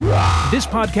This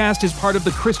podcast is part of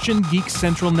the Christian Geek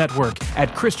Central Network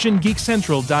at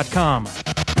ChristianGeekCentral.com.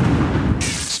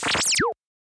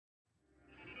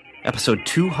 Episode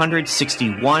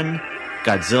 261,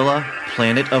 Godzilla,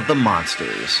 Planet of the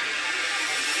Monsters.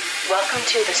 Welcome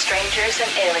to the Strangers and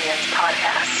Aliens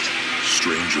podcast.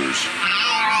 Strangers.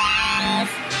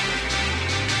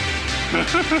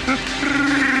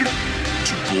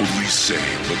 To boldly say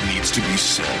what needs to be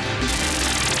said.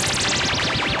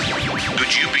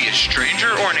 Would you be a stranger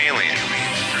or an alien?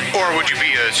 Or would you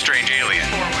be a strange alien?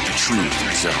 The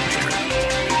truth is out there.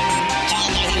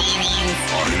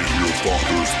 I am your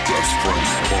father's best friend,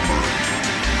 Plumber.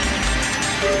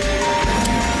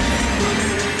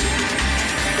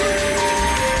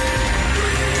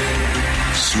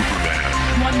 Superman.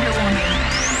 Wonder Woman.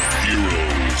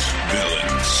 Heroes.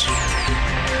 Villains.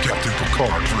 Captain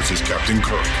Picard versus Captain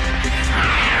Kirk.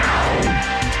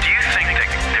 Do you think that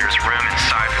there's room in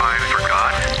sci-fi for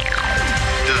God?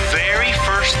 The very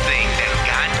first thing that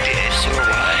God did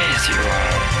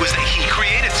was that he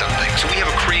created something. So we have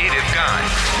a creative God.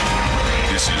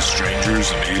 This is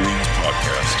Strangers and Aliens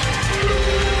Podcast.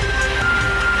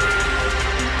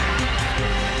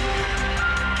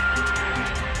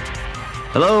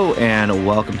 Hello, and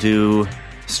welcome to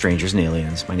Strangers and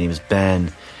Aliens. My name is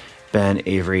Ben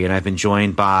Avery, and I've been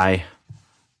joined by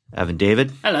Evan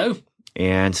David. Hello.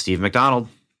 And Steve McDonald.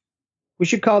 We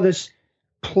should call this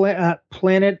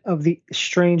Planet of the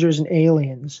Strangers and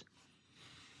Aliens.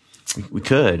 We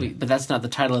could. But that's not the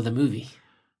title of the movie.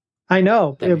 I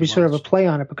know. That It'd we be sort of a watched. play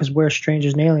on it because we're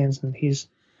strangers and aliens, and he's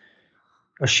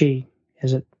or she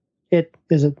is it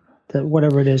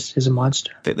whatever it is a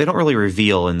monster. They don't really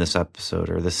reveal in this episode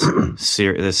or this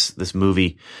this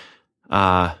movie.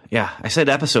 I said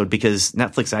episode because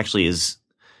Netflix actually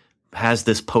has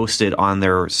this posted on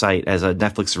their site as a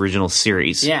Netflix original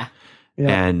series. Yeah.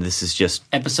 And this is just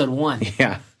Episode 1.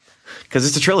 yeah, because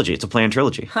it's a trilogy. It's a planned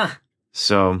trilogy. Huh.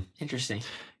 So Interesting.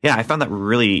 yeah, I found that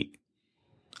really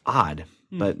odd.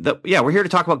 But we're here to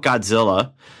talk about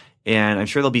Godzilla, and I'm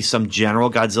sure there'll be some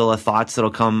general Godzilla thoughts that'll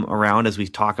come around as we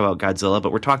talk about Godzilla.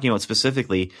 But we're talking about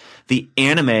specifically the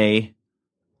anime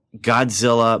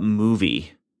Godzilla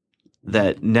movie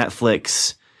that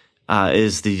Netflix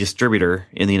is the distributor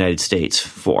in the United States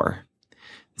for.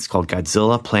 It's called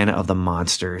Godzilla, Planet of the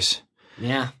Monsters.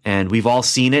 Yeah. And we've all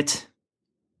seen it,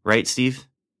 right, Steve?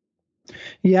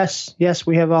 Yes,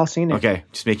 we have all seen it. Okay,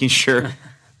 just making sure.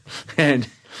 And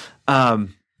Why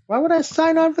would I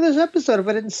sign on for this episode if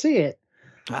I didn't see it?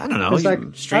 I don't know. It's like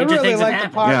Stranger I really things have like the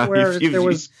happened. part Yeah, where you've- there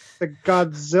was the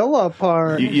Godzilla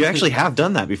part. You actually have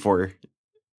done that before.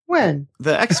 When?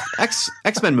 The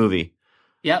X-Men movie.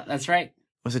 Yep, that's right.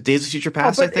 Was it Days of Future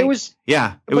Past, but I think? it was.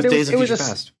 Yeah, it but was it Days was- of it was Future a s-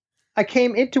 Past. I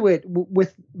came into it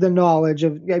with the knowledge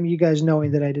of, I mean, you guys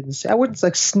knowing that I didn't see. I wouldn't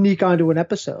like sneak onto an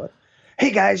episode.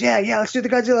 Hey guys, yeah, let's do the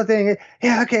Godzilla thing.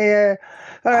 Yeah, okay,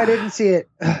 all right, I didn't see it.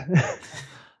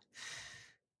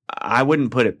 I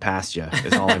wouldn't put it past you,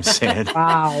 is all I'm saying.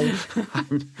 Wow.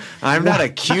 I'm not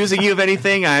accusing you of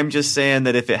anything. I'm just saying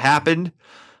that if it happened,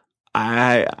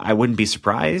 I wouldn't be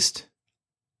surprised.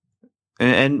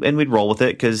 And we'd roll with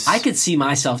it because I could see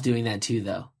myself doing that too,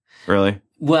 though. really.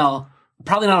 Well,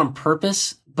 probably not on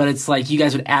purpose, but it's like you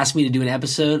guys would ask me to do an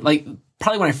episode. Like,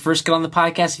 probably when I first got on the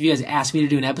podcast, if you guys asked me to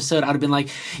do an episode, I would have been like,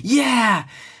 yeah.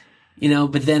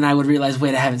 But then I would realize,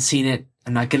 wait, I haven't seen it.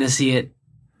 I'm not going to see it.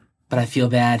 But I feel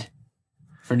bad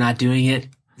for not doing it.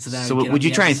 So would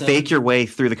you try and fake your way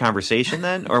through the conversation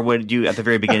then? Or would you, at the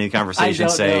very beginning of the conversation,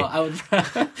 say... know.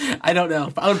 I don't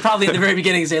know. I would probably at the very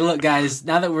beginning say, look, guys,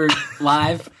 now that we're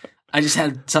live, I just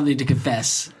had something to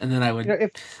confess. And then I would...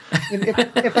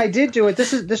 If I did do it,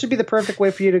 this would be the perfect way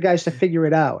for you guys to figure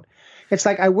it out. It's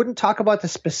like I wouldn't talk about the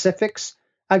specifics.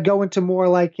 I'd go into more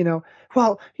like, Godzilla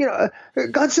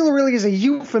really is a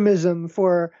euphemism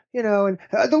for, and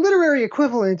the literary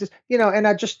equivalent is, and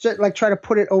I just like try to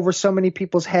put it over so many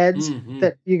people's heads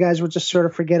that you guys would just sort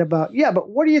of forget about. Yeah, but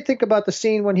what do you think about the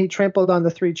scene when he trampled on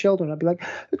the 3 children? I'd be like,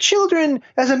 children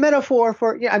as a metaphor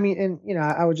for,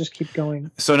 I would just keep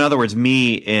going. So in other words,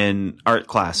 me in art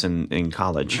class in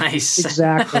college. Nice.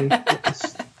 Exactly.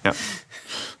 Yep.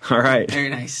 All right. Very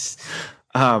nice.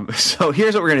 So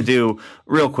here's what we're going to do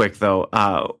real quick, though.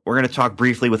 We're going to talk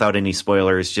briefly without any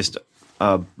spoilers, just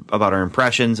about our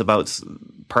impressions, about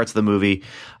parts of the movie.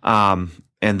 And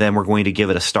then we're going to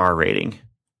give it a star rating.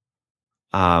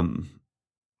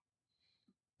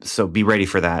 So be ready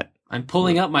for that. I'm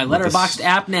pulling up my Letterboxd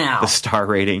app now. The star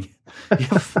rating.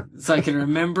 so I can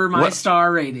remember my What-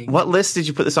 star rating. What list did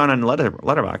you put this on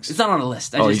Letterboxd? It's not on a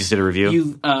list. You just did a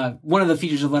review? One of the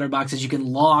features of Letterboxd is you can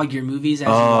log your movies as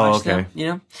you Oh, watch okay. them, you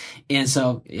know? And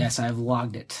so, yes, I've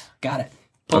logged it. Got it.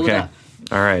 Pulled it Okay. up.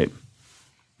 All right.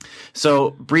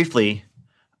 So briefly,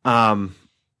 I'm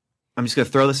just going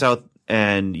to throw this out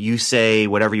and you say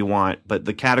whatever you want, but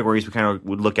the categories we kind of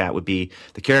would look at would be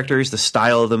the characters, the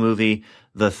style of the movie,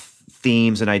 the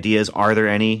themes and ideas. Are there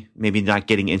any? Maybe not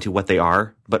getting into what they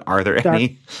are, but are there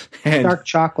any? And, Dark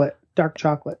chocolate.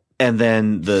 and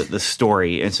then the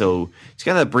story. And so it's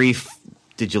kind of a brief.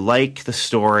 Did you like the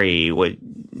story? What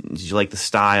did you like the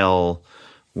style?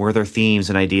 Were there themes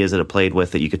and ideas that it played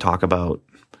with that you could talk about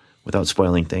without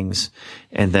spoiling things?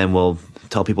 And then we'll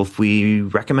tell people if we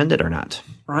recommend it or not.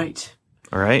 Right.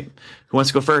 All right. Who wants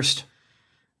to go first?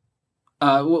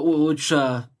 Which,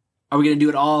 are we going to do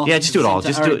it all? Yeah, just do it all.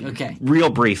 Just do it. Okay. Real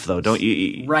brief though. Don't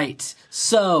you? Right.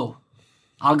 So,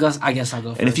 I guess I'll go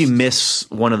first. And if you miss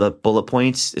one of the bullet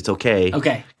points, it's okay.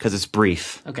 Okay. Because it's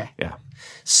brief. Okay. Yeah.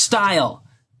 Style.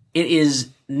 It is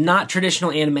not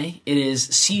traditional anime. It is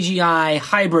CGI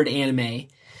hybrid anime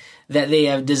that they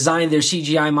have designed their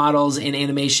CGI models and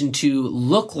animation to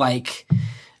look like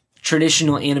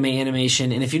traditional anime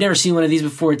animation. And if you've never seen one of these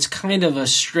before, it's kind of a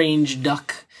strange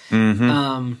duck.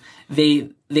 They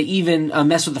even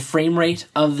mess with the frame rate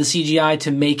of the CGI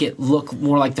to make it look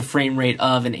more like the frame rate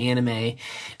of an anime.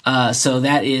 So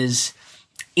that is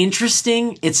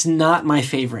interesting. It's not my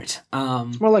favorite.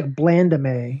 It's more like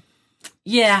Blandame.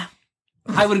 Yeah,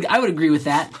 I would agree with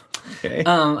that. Okay.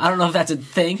 I don't know if that's a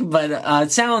thing, but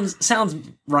it sounds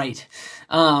right.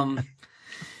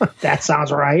 That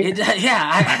sounds right.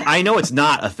 I know it's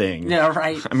not a thing. Yeah,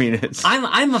 right. I mean, it's.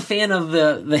 I'm a fan of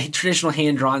the traditional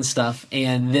hand drawn stuff,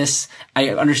 and this I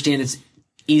understand it's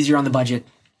easier on the budget.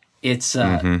 It's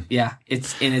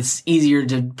it's easier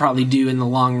to probably do in the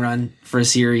long run for a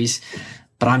series,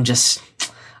 but I'm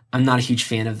not a huge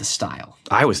fan of the style.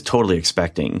 I was totally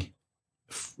expecting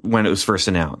when it was first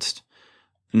announced,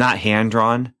 not hand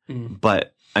drawn,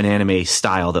 but an anime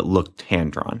style that looked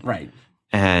hand drawn. Right.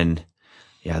 And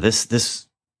yeah, this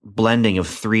blending of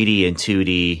 3D and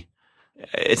 2D,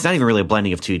 it's not even really a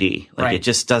blending of 2D. Like Right. it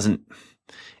just doesn't.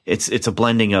 It's a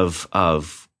blending of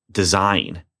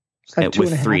design It's like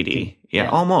with 2.5D. 3D. Yeah, Yeah.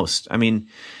 almost. I mean,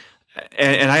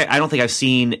 and I don't think I've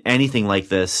seen anything like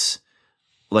this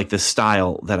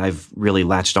style that I've really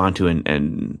latched onto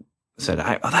and said,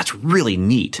 oh, that's really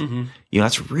neat. Mm-hmm. You know,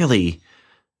 that's really.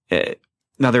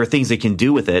 Now there are things they can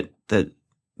do with it that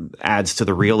adds to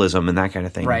the realism and that kind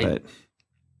of thing. Right. But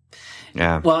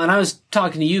yeah. Well, and I was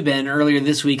talking to you, Ben, earlier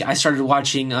this week. I started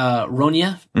watching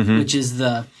Ronya, Mm-hmm. which is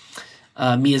the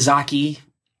Miyazaki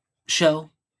show.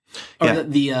 Or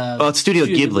Yeah. Well, it's Studio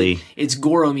Ghibli. It's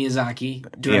Goro Miyazaki,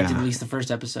 directed Yeah. at least the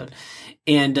first episode.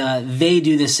 And they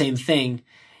do the same thing,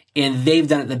 and they've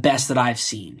done it the best that I've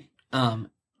seen.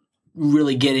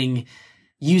 Really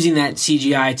using that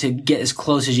CGI to get as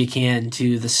close as you can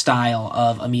to the style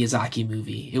of a Miyazaki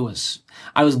movie.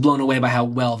 I was blown away by how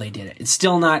well they did it. It's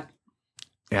still not,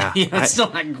 Yeah. it's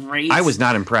still not great. I was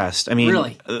not impressed. I mean,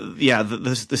 Really?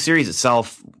 The series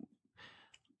itself,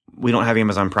 we don't have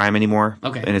Amazon Prime anymore.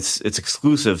 Okay. And it's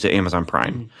exclusive to Amazon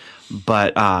Prime.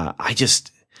 But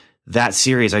that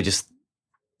series,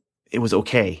 it was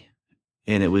okay.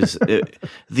 And it was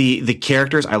the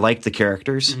characters. I liked the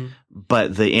characters,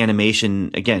 but the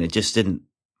animation again, it just didn't.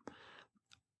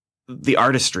 The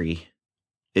artistry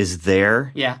is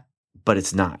there, Yeah. but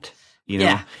it's not. You know,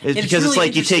 Yeah. it's It's because really it's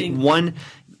like you take interesting.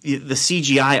 the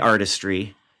CGI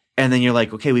artistry, and then you're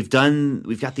like, okay, we've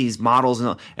got these models,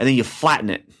 and then you flatten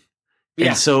it. Yeah.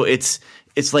 And so it's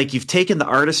like you've taken the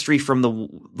artistry from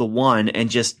the one and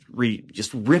just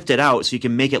ripped it out so you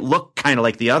can make it look kind of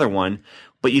like the other one,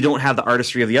 but you don't have the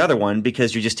artistry of the other one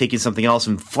because you're just taking something else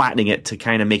and flattening it to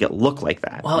kind of make it look like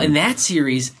that. Well, and that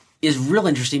series is real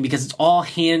interesting because it's all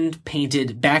hand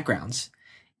painted backgrounds,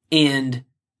 and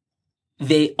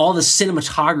all the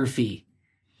cinematography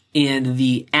and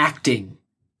the acting,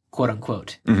 quote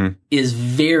unquote, is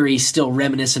very still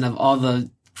reminiscent of all the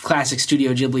classic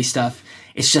Studio Ghibli stuff.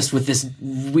 It's just with this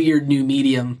weird new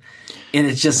medium, and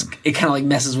it kind of like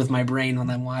messes with my brain when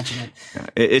I'm watching it.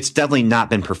 It's definitely not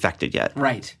been perfected yet.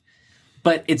 Right.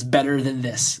 But it's better than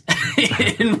this,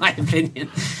 in my opinion.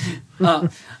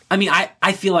 I mean,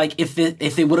 I feel like if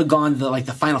they would have gone the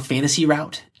Final Fantasy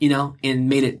route, you know, and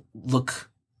made it look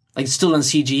like it's still on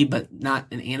CG, but not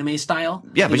an anime style.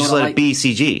 Yeah, but just let it be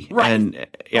CG. Right. And I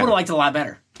would have liked it a lot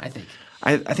better, I think.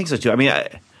 I think so too. I mean,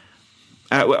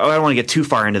 I don't want to get too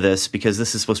far into this because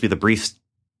this is supposed to be the brief,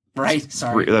 Right.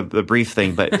 Sorry. the brief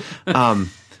thing. But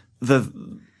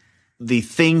the the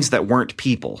things that weren't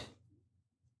people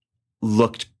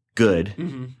looked good.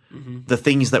 The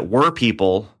things that were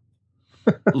people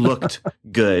looked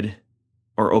good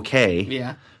or okay.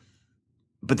 Yeah.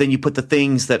 But then you put the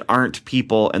things that aren't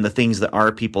people and the things that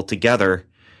are people together,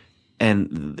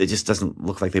 and it just doesn't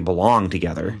look like they belong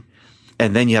together.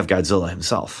 And then you have Godzilla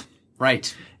himself.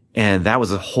 Right. And that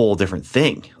was a whole different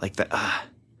thing. Like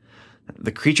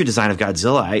the creature design of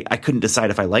Godzilla, I couldn't decide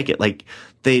if I like it. Like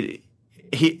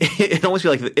it'd almost be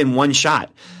like in one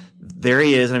shot, there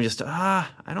he is, and I'm just I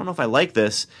don't know if I like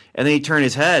this. And then he'd turn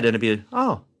his head, and it'd be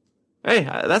oh, hey,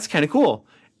 that's kind of cool.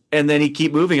 And then he'd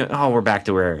keep moving. Oh, we're back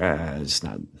to where it's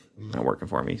not working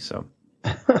for me. So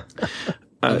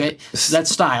okay, that's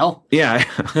style. Yeah.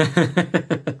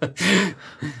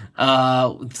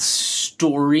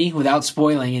 Story without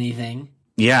spoiling anything.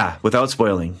 Yeah, without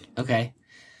spoiling. Okay.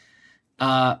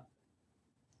 Let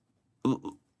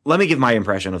me give my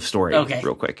impression of story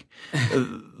real quick.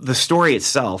 The story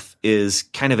itself is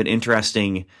kind of an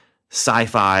interesting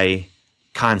sci-fi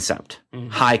concept,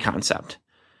 high concept.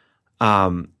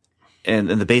 And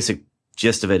the basic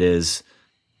gist of it is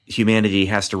humanity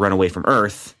has to run away from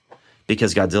Earth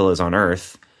because Godzilla is on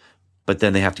Earth, but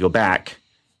then they have to go back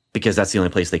because that's the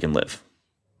only place they can live.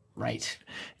 Right.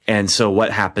 And so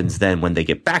what happens then when they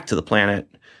get back to the planet?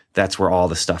 That's where all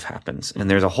the stuff happens. And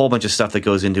there's a whole bunch of stuff that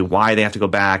goes into why they have to go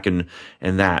back and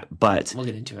that. But we'll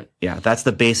get into it. Yeah, that's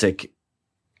the basic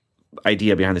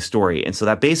idea behind the story. And so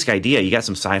that basic idea, you got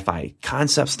some sci-fi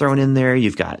concepts thrown in there.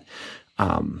 You've got,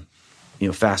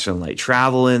 faster than light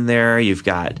travel in there. You've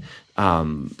got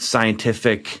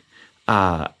scientific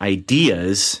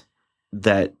ideas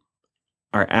that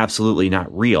are absolutely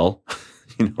not real,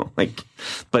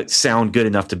 but sound good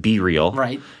enough to be real.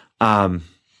 Right.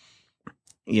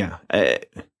 Yeah.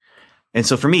 And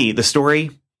so for me, the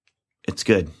story, it's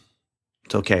good.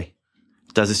 It's okay.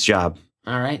 It does its job.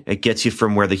 All right. It gets you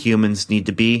from where the humans need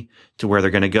to be to where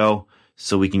they're going to go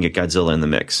so we can get Godzilla in the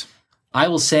mix. I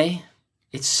will say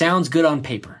it sounds good on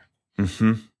paper.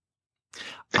 Mm-hmm.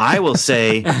 I will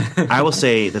say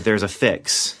that there's a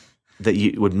fix that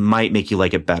might make you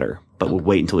like it better, but we'll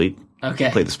wait until we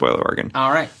play the spoiler organ.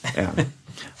 All right. Yeah.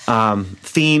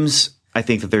 Themes, I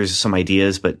think that there's some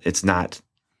ideas, but it's not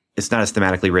as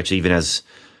thematically rich even as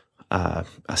a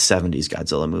 70s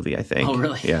Godzilla movie, I think. Oh,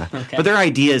 really? Yeah. Okay. But there are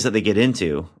ideas that they get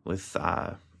into with,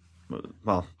 I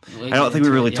don't think we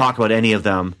really talk about any of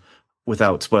them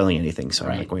without spoiling anything, so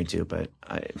I'm not going to, but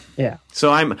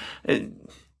So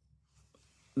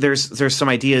there's some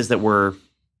ideas that were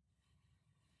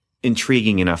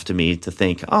intriguing enough to me to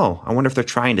think, oh, I wonder if they're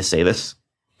trying to say this.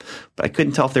 But I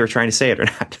couldn't tell if they were trying to say it or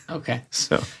not. Okay.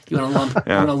 So you want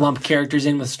to lump characters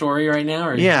in with story right now?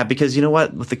 Or? Yeah, because you know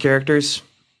what? With the characters,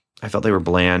 I felt they were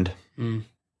bland.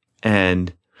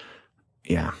 And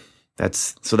yeah,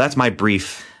 that's my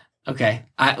brief. Okay.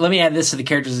 Let me add this to the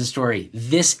characters of the story.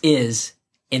 This is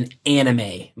an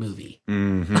anime movie.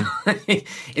 Mm-hmm.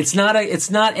 It's not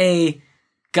a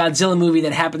Godzilla movie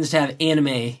that happens to have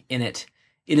anime in it.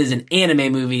 It is an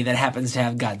anime movie that happens to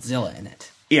have Godzilla in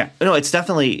it. Yeah, no, it's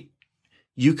definitely,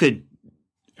 you could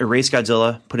erase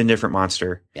Godzilla, put in a different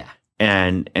monster. Yeah.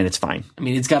 And it's fine. I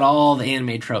mean, it's got all the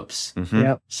anime tropes. Mm-hmm.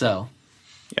 Yep. So.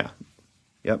 Yeah.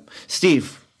 Yep.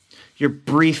 Steve, your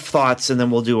brief thoughts, and then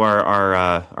we'll do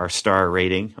our star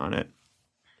rating on it.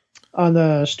 On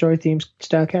the story theme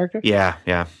style character? Yeah,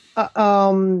 yeah.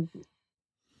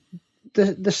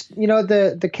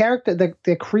 The character,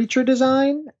 the creature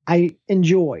design, I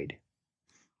enjoyed.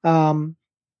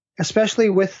 Especially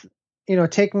with,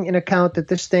 taking into account that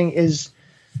this thing is,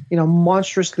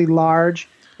 monstrously large,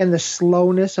 and the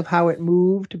slowness of how it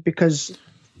moved, because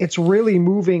it's really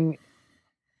moving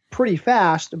pretty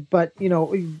fast, but,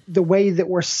 the way that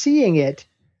we're seeing it,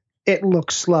 it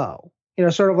looks slow.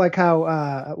 Sort of like how,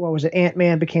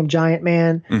 Ant-Man became Giant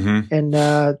Man in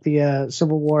the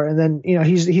Civil War. And then,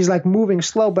 he's like moving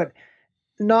slow, but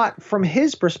not from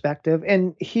his perspective.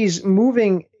 And he's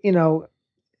moving,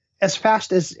 as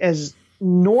fast as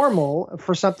normal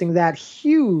for something that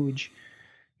huge,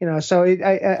 so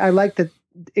I like that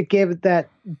it gave it that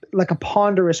like a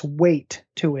ponderous weight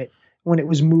to it when it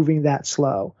was moving that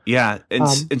slow. Yeah.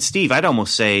 And Steve, I'd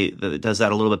almost say that it does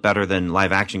that a little bit better than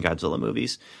live action Godzilla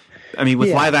movies. I mean,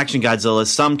 with live action Godzilla,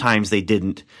 sometimes they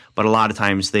didn't, but a lot of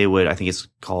times they would, I think it's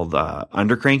called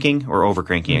undercranking or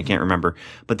overcranking. I can't remember,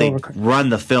 but they run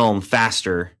the film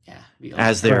faster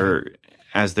as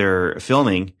they're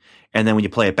filming. And then when you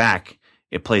play it back,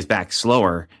 it plays back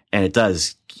slower, and it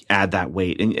does add that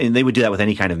weight. And they would do that with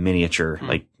any kind of miniature,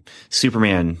 like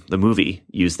Superman, the movie,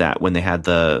 used that when they had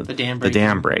the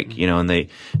dam break,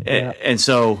 and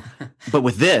so, but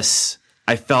with this,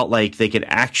 I felt like they could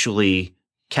actually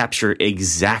capture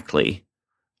exactly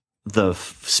the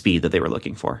speed that they were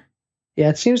looking for. Yeah,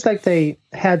 it seems like they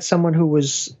had someone who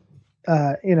was,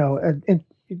 well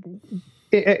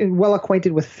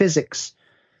acquainted with physics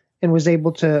and was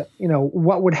able to,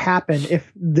 what would happen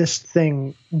if this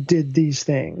thing did these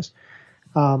things.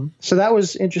 So that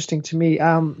was interesting to me.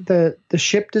 The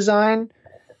ship design,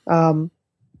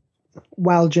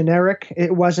 while generic,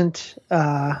 it wasn't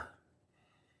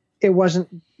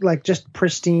like just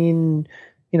pristine,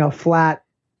 flat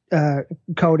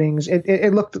coatings.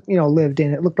 It looked, lived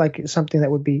in. It looked like something that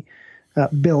would be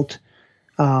built,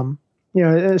 Star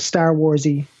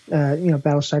Warsy,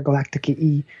 Battlestar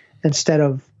Galactica-y, instead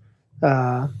of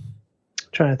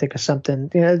trying to think of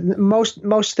something.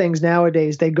 Most things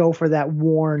nowadays, they go for that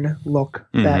worn look,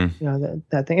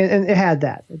 that thing, and it had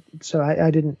that. So I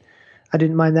didn't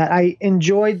mind that. I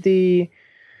enjoyed the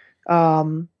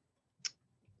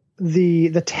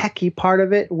techie part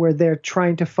of it, where they're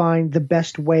trying to find the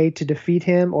best way to defeat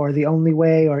him, or the only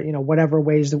way, or whatever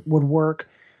ways that would work,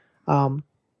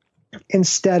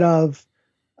 instead of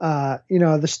the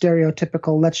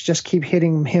stereotypical let's just keep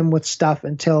hitting him with stuff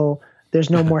until there's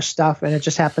no more stuff, and it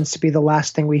just happens to be the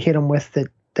last thing we hit him with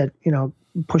that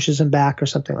pushes him back or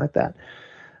something like that.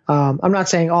 I'm not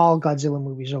saying all Godzilla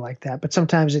movies are like that, but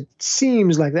sometimes it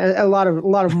seems like that. A lot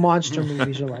of monster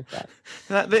movies are like that.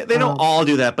 They don't all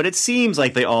do that, but it seems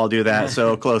like they all do that.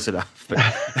 So close enough.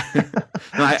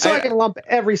 I can lump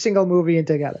every single movie in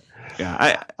together.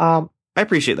 Yeah, I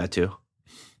appreciate that too.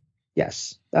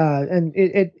 Yes, and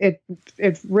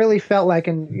it really felt like,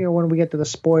 and when we get to the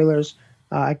spoilers,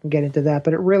 I can get into that,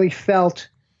 but it really felt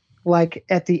like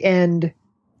at the end,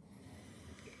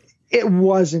 it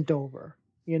wasn't over.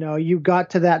 You got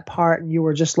to that part and you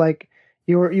were just like,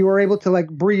 you were able to like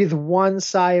breathe one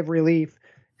sigh of relief,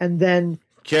 and then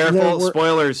careful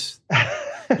spoilers.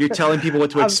 You're telling people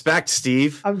what to expect,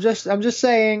 Steve. I'm just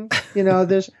saying,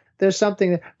 there's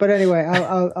something there. But anyway,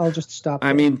 I'll just stop there.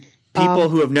 I mean, people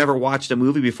who have never watched a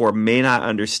movie before may not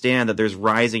understand that there's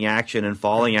rising action and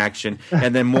falling action,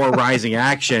 and then more rising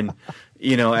action,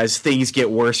 as things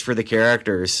get worse for the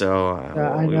characters. So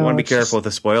we want to be careful with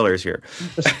the spoilers here.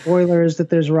 The spoiler is that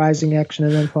there's rising action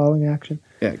and then falling action.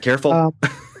 Yeah, careful.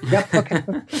 Yep. Okay.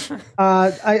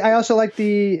 I also like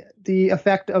the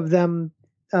effect of them,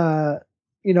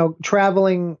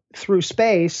 traveling through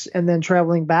space and then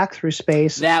traveling back through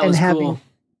space, that was cool.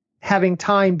 Having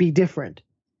time be different.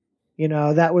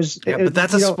 That was. But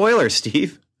that's a spoiler,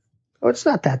 Steve. Oh, it's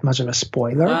not that much of a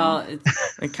spoiler. Well,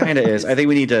 it kind of is. I think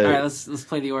we need to. All right, let's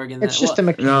play the organ. It's just a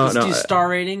mechanic. Let's do star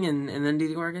rating and then do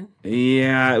the organ.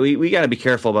 Yeah, we got to be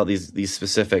careful about these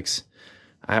specifics.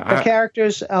 The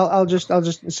characters, I'll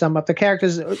just sum up. The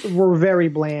characters were very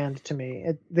bland to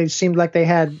me. They seemed like they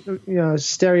had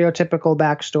stereotypical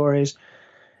backstories,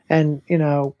 and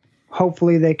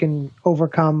hopefully they can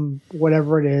overcome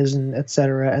whatever it is, and et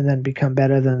cetera, and then become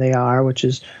better than they are, which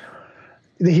is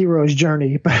the hero's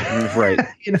journey. Right.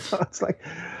 It's like,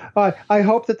 I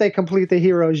hope that they complete the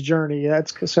hero's journey.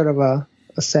 That's sort of a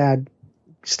sad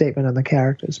statement on the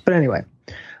characters. But anyway,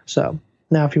 so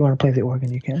now if you want to play the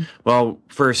organ, you can. Well,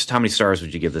 first, how many stars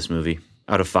would you give this movie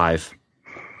out of 5?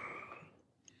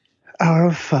 Out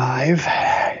of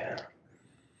 5,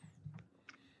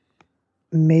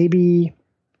 maybe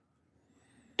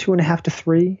 2.5 to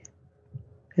 3,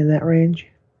 in that range.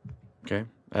 Okay,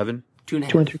 Evan. 2.5.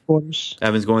 2 3/4.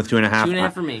 Evan's going with 2.5.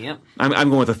 2.5 for me. Yep. I'm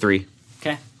going with a 3.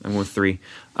 Okay. I'm going with 3,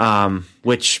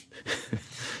 which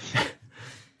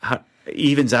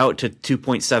evens out to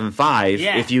 2.75.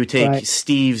 Yeah. If you take Right.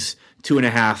 Steve's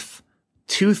 2.5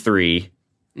 to 3,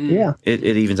 Yeah. it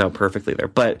evens out perfectly there.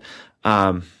 But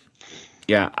I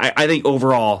think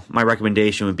overall my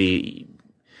recommendation would be,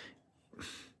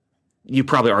 you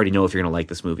probably already know if you're going to like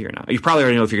this movie or not. You probably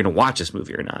already know if you're going to watch this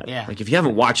movie or not. Yeah. Like if you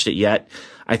haven't watched it yet,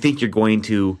 I think you're not going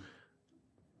to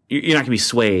be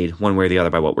swayed one way or the other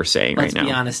by what we're saying Let's right now.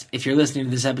 be honest. If you're listening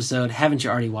to this episode, haven't you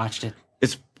already watched it?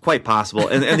 It's quite possible.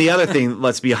 And the other thing,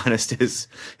 let's be honest, is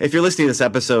if you're listening to this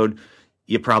episode,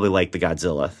 you probably like the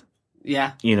Godzilla.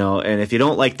 Yeah. And if you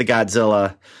don't like the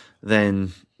Godzilla,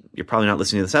 then you're probably not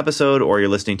listening to this episode, or you're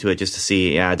listening to it just to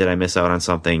see, did I miss out on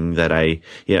something that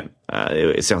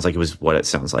it sounds like it was what it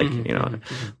sounds like,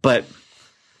 But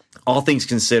all things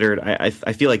considered, I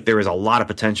feel like there is a lot of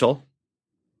potential,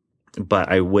 but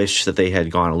I wish that they had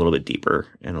gone a little bit deeper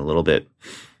and I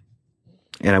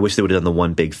wish they would have done the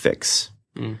one big fix.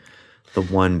 The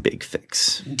one big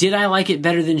fix. Did I like it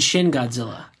better than Shin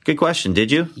Godzilla? Good question. Did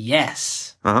you?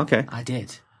 Yes. Oh, okay. I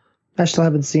did. I still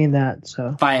haven't seen that,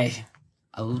 so. By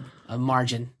a a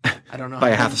margin. I don't know. By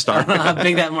a half a star. I don't know how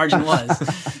big that margin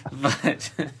was.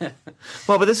 But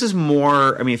Well, but this is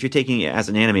more, I mean, if you're taking it as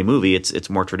an anime movie, it's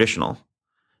more traditional.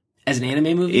 as an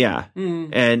anime movie? Yeah.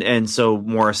 And so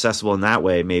more accessible in that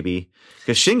way, maybe.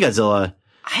 Because Shin Godzilla,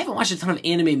 I haven't watched a ton of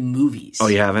anime movies. oh,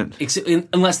 you haven't?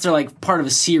 Unless they're like part of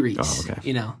a series. Oh, okay.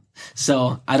 You know?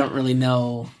 So I don't really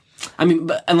know. I mean,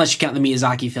 but unless you count the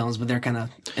Miyazaki films, but they're kind of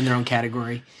in their own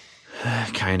category.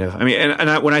 Kind of. I mean,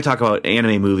 when I talk about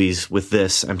anime movies with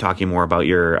this, I'm talking more about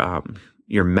your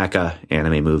mecha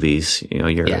anime movies. You know,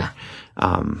 Yeah.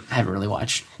 I haven't really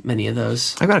watched many of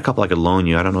those. I've got a couple I could loan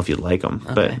you. I don't know if you'd like them,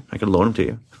 but I could loan them to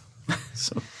you.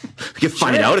 So you can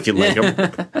find out if you like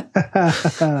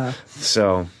them.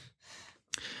 So,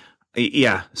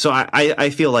 yeah. So I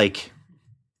feel like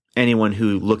anyone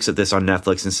who looks at this on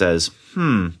Netflix and says,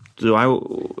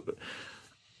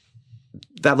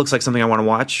 that looks like something I want to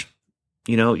watch.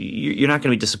 You know, you're not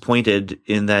going to be disappointed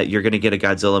in that you're going to get a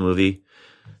Godzilla movie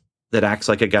that acts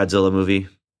like a Godzilla movie.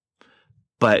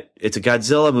 But it's a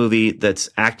Godzilla movie that's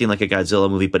acting like a Godzilla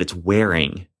movie, but it's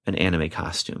wearing an anime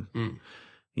costume.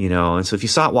 You know, and so if you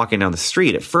saw it walking down the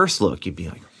street at first look, you'd be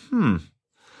like,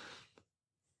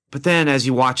 But then as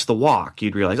you watch the walk,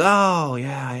 you'd realize, oh,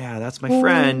 yeah, that's my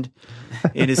friend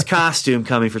in his costume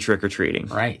coming for trick-or-treating.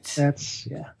 Right. That's,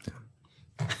 yeah.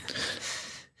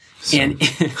 So, And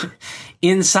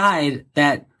inside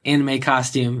that anime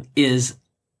costume is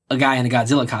a guy in a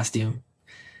Godzilla costume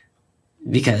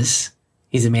because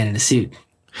he's a man in a suit.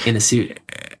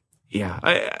 yeah,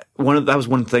 that was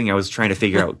one thing I was trying to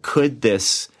figure out. Could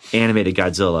this animated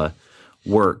Godzilla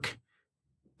work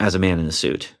as a man in a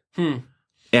suit?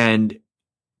 And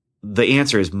the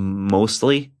answer is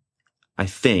mostly, I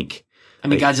think. I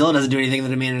mean, Godzilla doesn't do anything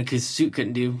that a man in a suit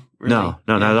couldn't do. Really. No,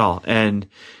 not at all. And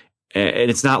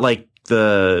it's not like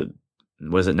the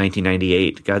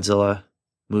 1998 Godzilla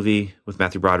movie with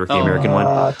Matthew Broderick, the American one.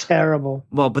 Oh, terrible.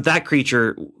 Well, but that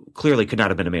creature clearly could not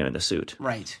have been a man in a suit.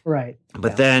 Right.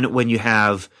 But then when you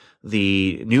have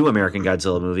the new American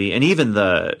Godzilla movie, and even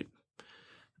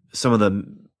some of the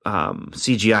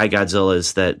CGI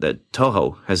Godzillas that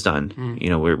Toho has done, you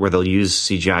know, where they'll use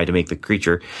CGI to make the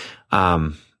creature,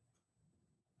 like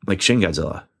Shin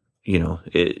Godzilla, you know,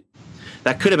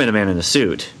 that could have been a man in a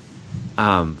suit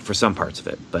for some parts of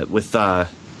it. But with,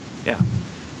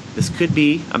 this could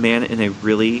be a man in a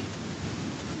really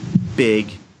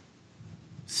big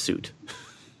suit.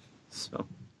 So,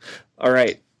 all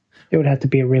right. It would have to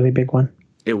be a really big one.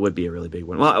 It would be a really big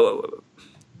one. Well,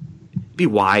 be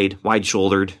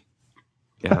wide-shouldered.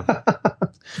 Yeah.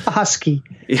 A husky.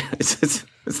 Yeah, it's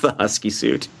the husky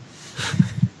suit.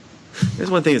 There's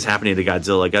one thing that's happening to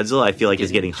Godzilla. Godzilla, I feel like,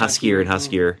 is getting huskier and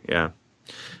huskier. Yeah.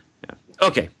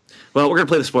 Okay. Well, we're going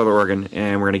to play the spoiler organ,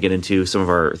 and we're going to get into some of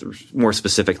our more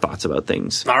specific thoughts about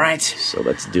things. All right. So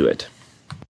let's do it.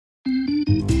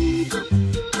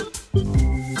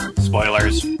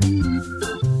 Spoilers.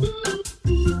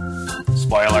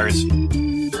 Spoilers.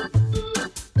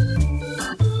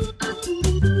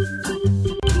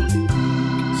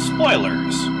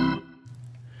 Spoilers.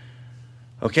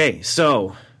 Okay,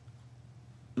 so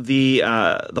the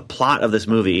plot of this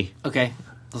movie. Okay.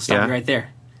 Let's stop you right there.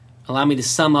 Allow me to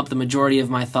sum up the majority of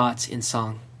my thoughts in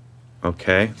song.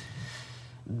 Okay.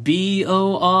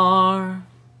 BORINGTO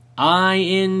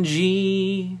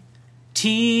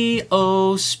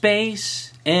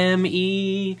space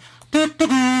ME.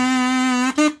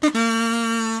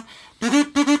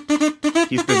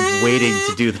 He's been waiting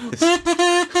to do this.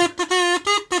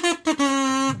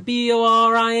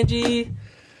 BORINGTO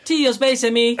space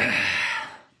ME.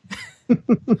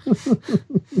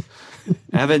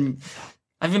 Evan,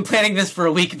 I've been planning this for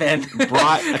a week, Ben.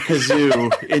 brought a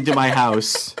kazoo into my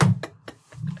house.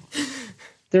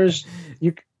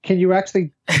 Can you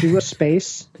actually do a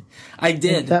space? I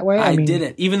did. That way? I mean, did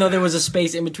it. Even though there was a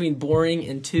space in between boring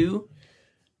and two.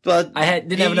 But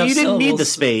didn't have enough you didn't need the syllables.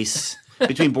 space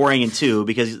between boring and two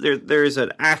because there's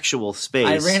an actual space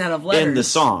I ran out of letters. in the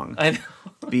song. I know.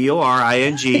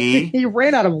 BORING. You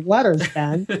ran out of letters,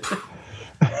 Ben.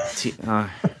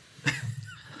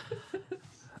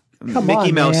 Mickey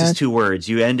on, Mouse man. is two words.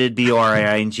 You ended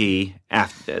BORING.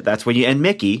 That's when you end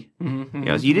Mickey. You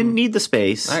know, you didn't need the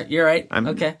space. All right, you're right.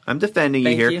 I'm defending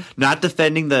Thank you here. you. Not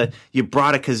defending you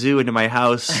brought a kazoo into my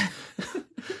house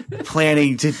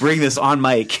planning to bring this on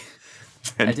mic.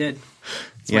 I did.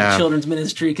 It's my children's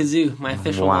ministry kazoo, my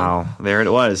official one. Wow, there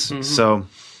it was. So,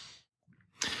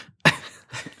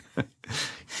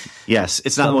 yes,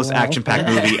 it's not the most action-packed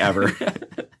movie ever.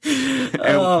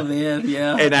 Oh, man,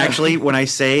 yeah. And actually, when I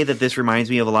say that this reminds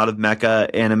me of a lot of mecha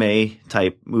anime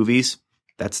type movies,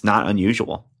 that's not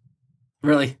unusual.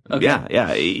 Really? Okay.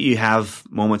 Yeah. You have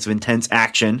moments of intense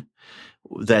action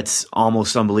that's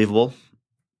almost unbelievable,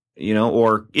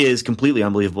 or is completely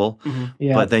unbelievable.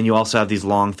 Yeah. But then you also have these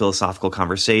long philosophical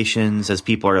conversations as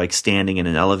people are like standing in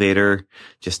an elevator,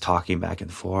 just talking back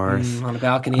and forth On a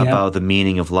balcony. about the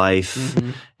meaning of life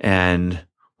and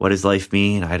what does life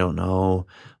mean? I don't know.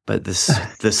 But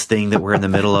this thing that we're in the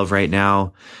middle of right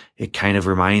now, it kind of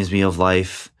reminds me of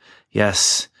life.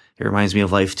 Yes, it reminds me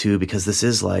of life too, because this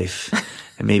is life.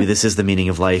 And maybe this is the meaning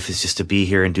of life, is just to be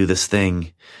here and do this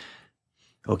thing.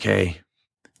 Okay.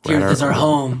 The earth is our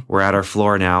home. We're at our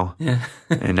floor now. Yeah.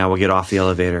 And now we'll get off the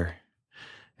elevator.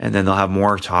 And then they'll have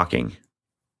more talking.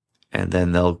 And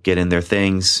then they'll get in their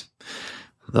things.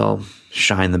 They'll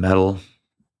shine the metal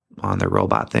on their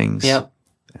robot things. Yep.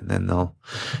 And then they'll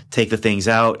take the things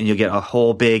out, and you'll get a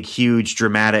whole big, huge,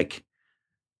 dramatic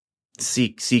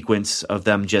sequence of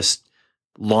them just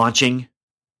launching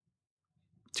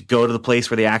to go to the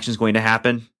place where the action is going to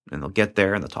happen. And they'll get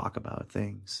there and they'll talk about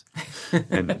things.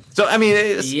 And so, I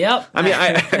mean, Yep. I mean,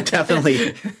 I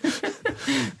definitely.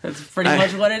 That's pretty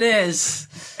much what it is.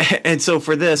 And so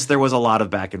for this, there was a lot of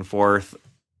back and forth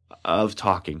of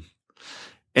talking.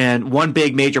 And one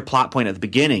big major plot point at the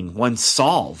beginning, one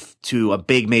solve to a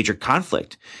big major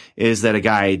conflict, is that a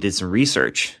guy did some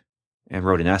research and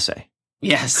wrote an essay.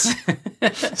 Yes.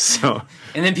 So,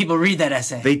 and then people read that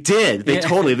essay. They did.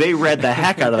 They read the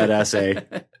heck out of that essay.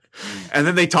 And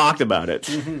then they talked about it.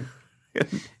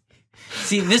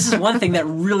 See, this is one thing that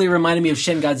really reminded me of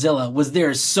Shin Godzilla, was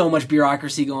there's so much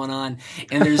bureaucracy going on,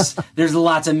 and there's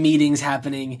lots of meetings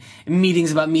happening,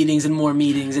 meetings about meetings and more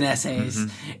meetings and essays.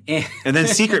 And then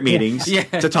secret meetings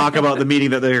to talk about the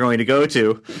meeting that they're going to go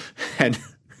to. And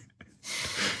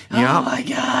oh my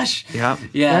gosh. Yeah.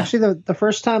 Actually, the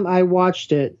first time I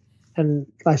watched it, and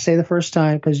I say the first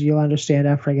time because you'll understand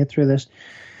after I get through this,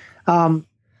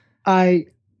 I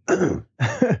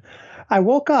I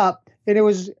woke up and it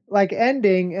was like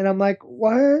ending, and I'm like,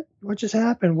 what just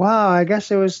happened? Wow, I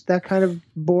guess it was that kind of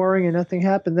boring and nothing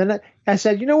happened. Then I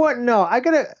said, you know what? No, I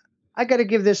gotta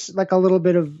give this like a little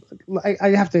bit of. I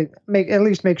have to at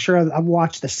least make sure I've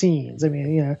watched the scenes. I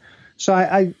mean, So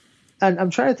I'm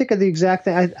trying to think of the exact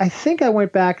thing. I think I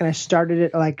went back and I started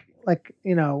it like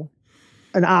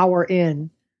an hour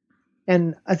in.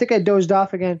 And I think I dozed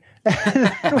off again.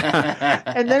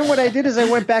 And then what I did is I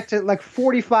went back to like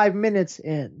 45 minutes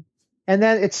in. And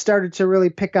then it started to really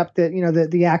pick up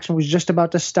the action was just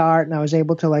about to start. And I was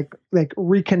able to like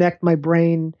reconnect my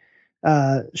brain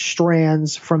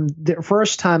strands from the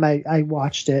first time I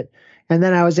watched it. And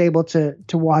then I was able to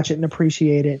watch it and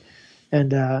appreciate it.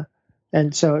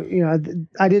 And so,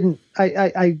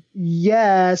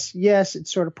 yes, it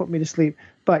sort of put me to sleep.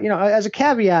 But, as a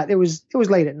caveat, it was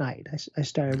late at night. I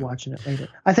started watching it later.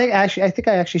 I think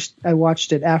I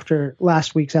watched it after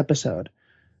last week's episode.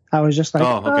 I was just like,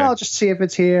 I'll just see if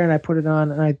it's here. And I put it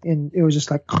on and it was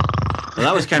just like. Well,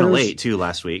 that was kind of late too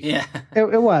last week. Yeah,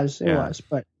 it was.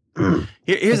 But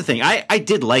here's the thing. I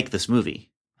did like this movie.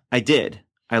 I did.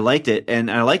 I liked it,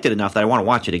 and I liked it enough that I want to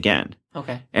watch it again.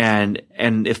 Okay. And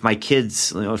if my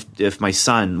kids, if my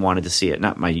son wanted to see it,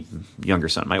 not my younger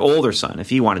son, my older son, if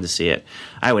he wanted to see it,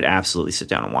 I would absolutely sit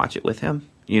down and watch it with him.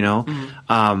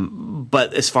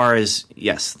 But as far as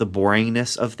the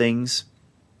boringness of things,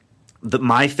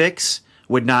 my fix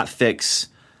would not fix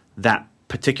that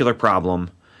particular problem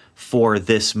for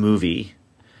this movie.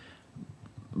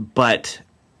 But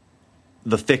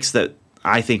the fix that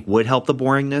I think would help the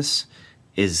boringness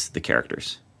is the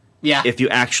characters. Yeah. If you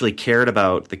actually cared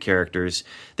about the characters,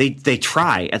 they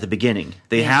try at the beginning.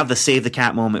 They have the save the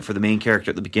cat moment for the main character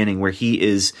at the beginning, where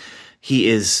he's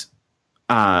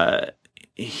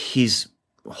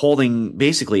holding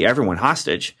basically everyone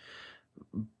hostage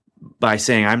by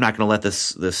saying, I'm not going to let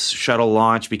this shuttle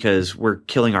launch because we're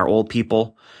killing our old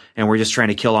people, and we're just trying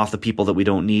to kill off the people that we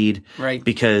don't need, right?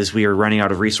 Because we are running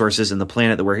out of resources in the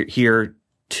planet that we're here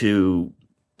to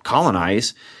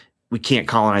colonize. We can't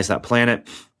colonize that planet.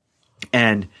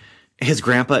 And his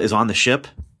grandpa is on the ship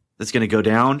that's going to go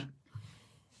down.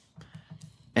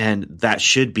 And that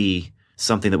should be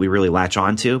something that we really latch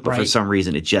onto. But for some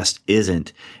reason, it just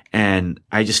isn't. And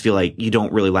I just feel like you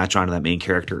don't really latch onto that main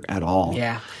character at all.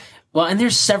 Yeah. Well, and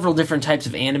there's several different types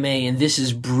of anime, and this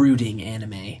is brooding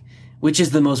anime, which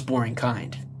is the most boring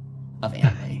kind of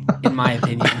anime, in my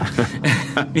opinion.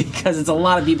 Because it's a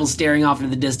lot of people staring off into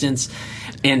the distance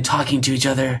and talking to each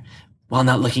other while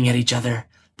not looking at each other,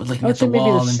 but looking at the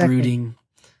wall and brooding.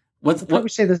 What would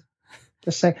say the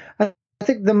second? I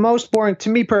think the most boring to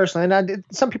me personally, and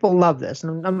some people love this,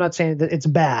 and I'm not saying that it's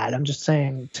bad. I'm just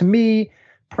saying, to me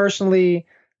personally,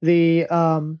 the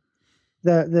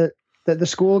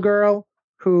schoolgirl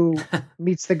who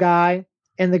meets the guy,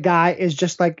 and the guy is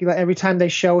just like, every time they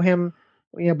show him,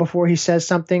 before he says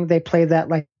something, they play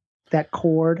that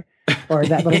chord or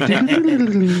that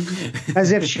little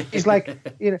as if she's like,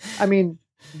 I mean,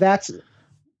 that's,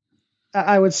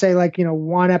 I would say, like,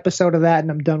 one episode of that and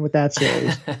I'm done with that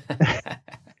series.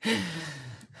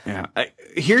 Yeah.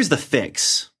 Here's the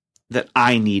fix that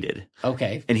I needed.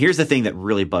 Okay. And here's the thing that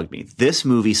really bugged me. This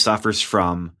movie suffers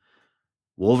from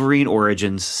Wolverine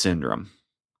Origins Syndrome.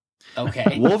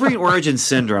 Okay. Wolverine Origins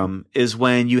Syndrome is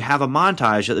when you have a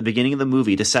montage at the beginning of the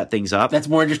movie to set things up. That's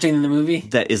more interesting than the movie?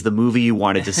 That is the movie you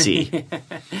wanted to see.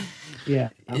 Yeah.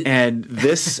 And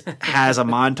this has a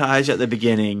montage at the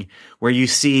beginning where you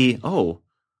see, oh,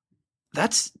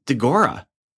 that's Dagora.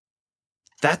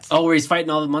 That's where he's fighting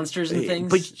all the monsters and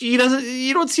things? But you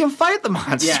don't see him fight the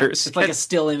monsters. Yeah, it's like a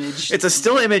still image. It's a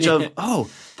still image of, oh,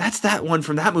 that's that one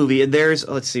from that movie. And there's,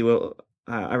 let's see,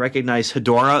 I recognize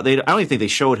Hedora. I don't even think they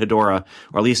showed Hedora,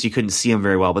 or at least you couldn't see him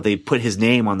very well, but they put his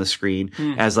name on the screen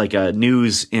as like a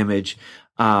news image.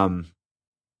 And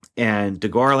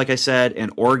Dagora, like I said,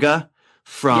 and Orga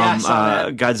from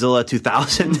Godzilla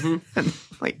 2000. Mm-hmm. And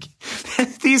like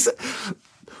these,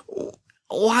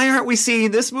 why aren't we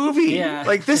seeing this movie? Yeah.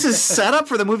 Like, this is set up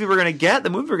for the movie we're going to get. The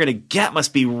movie we're going to get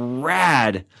must be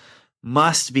rad.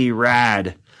 Must be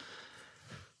rad.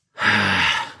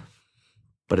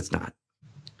 But it's not.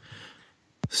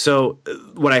 So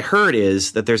what I heard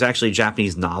is that there's actually a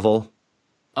Japanese novel.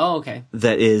 Oh, okay.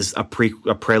 That is a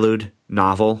prelude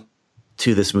novel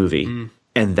to this movie.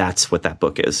 And that's what that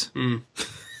book is.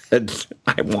 And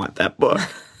I want that book.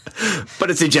 But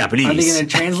it's in Japanese. Are they going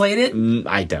to translate it?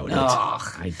 I doubt it.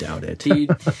 Oh. I doubt it.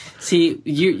 See,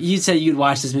 you said you'd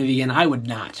watch this movie again. I would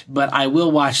not. But I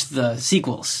will watch the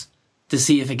sequels to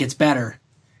see if it gets better.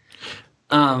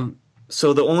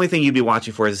 So the only thing you'd be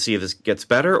watching for is to see if this gets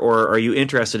better, or are you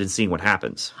interested in seeing what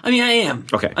happens? I mean, I am.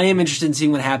 Okay. I am interested in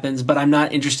seeing what happens, but I'm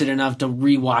not interested enough to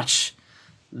rewatch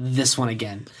this one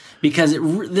again. Because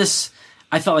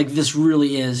I felt like this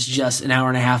really is just an hour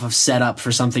and a half of setup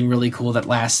for something really cool that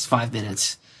lasts 5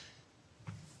 minutes.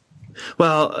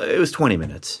 Well, it was 20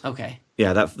 minutes. Okay.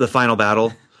 Yeah, the final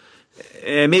battle,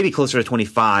 maybe closer to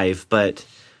 25, but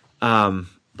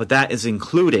that is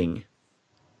including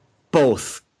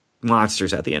both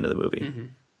monsters at the end of the movie. Mm-hmm.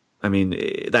 I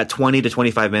mean, that 20 to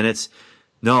 25 minutes,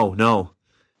 no,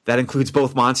 that includes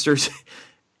both monsters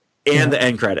and the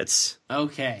end credits.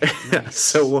 Okay. Nice.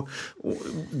 So,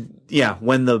 yeah,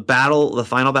 when the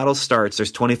final battle starts,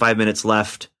 there's 25 minutes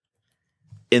left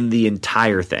in the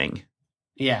entire thing.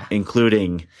 Yeah.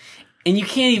 Including... And you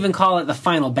can't even call it the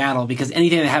final battle because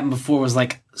anything that happened before was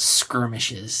like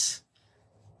skirmishes.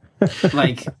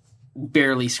 Like,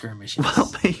 barely skirmishes. Well,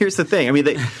 but here's the thing. I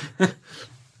mean,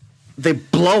 they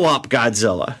blow up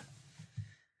Godzilla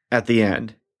at the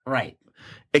end. Right.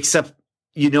 Except,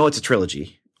 it's a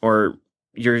trilogy. Or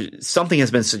something has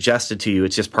been suggested to you.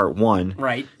 It's just part one.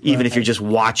 Right. Even if you're just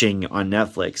watching on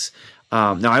Netflix.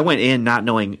 Now, I went in not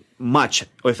knowing much,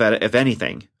 if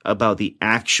anything, about the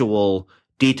actual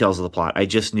details of the plot. I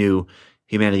just knew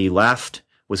humanity left,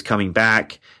 was coming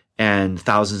back, and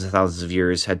thousands and thousands of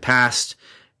years had passed,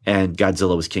 and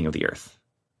Godzilla was king of the earth.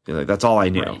 That's all I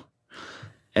knew. Right.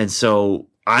 And so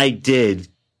I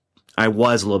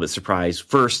was a little bit surprised.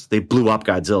 First, they blew up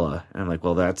Godzilla. And I'm like,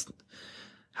 well,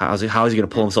 how is he going to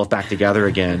pull himself back together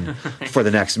again for the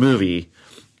next movie?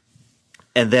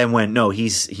 And then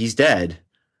he's dead,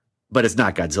 but it's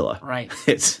not Godzilla. Right.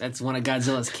 That's one of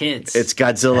Godzilla's kids. It's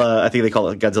Godzilla. I think they call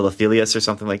it Godzilla Thelius or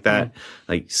something like that.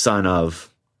 Like son of,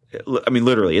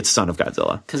 literally, it's son of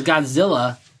Godzilla. Because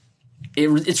Godzilla,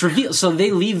 it's revealed. So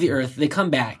they leave the Earth, they come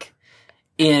back,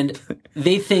 and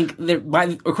they think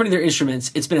according to their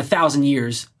instruments, it's been 1,000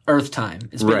 years Earth time.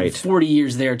 It's been 40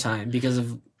 years their time because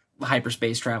of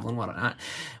hyperspace travel and whatnot.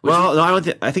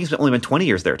 I think it's only been 20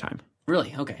 years their time.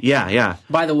 Really? Okay. Yeah.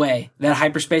 By the way, that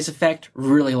hyperspace effect,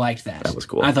 really liked that. That was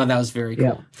cool. I thought that was very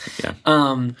cool. Yeah.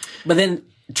 But then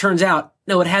it turns out,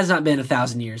 no, it has not been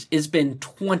 1,000 years. It's been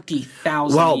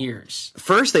 20,000 years.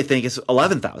 First they think it's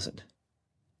 11,000.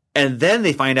 And then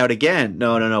they find out again,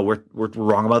 no, we're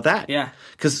wrong about that. Yeah.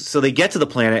 So they get to the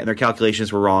planet and their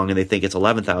calculations were wrong and they think it's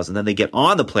 11,000. Then they get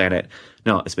on the planet.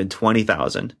 No, it's been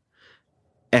 20,000.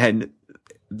 And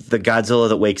the Godzilla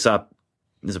that wakes up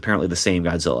is apparently the same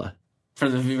Godzilla.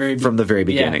 From the very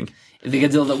beginning. Yeah. The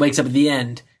Godzilla that wakes up at the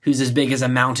end, who's as big as a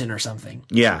mountain or something.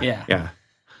 Yeah.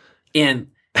 And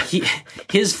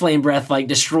his flame breath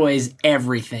destroys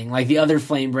everything. Like the other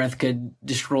flame breath could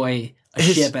destroy a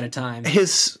ship at a time.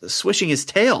 His swishing his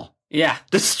tail. Yeah.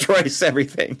 Destroys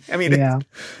everything. I mean, and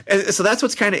so that's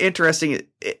what's kind of interesting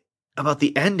about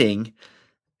the ending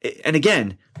and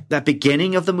again, that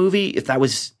beginning of the movie, if that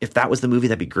was the movie,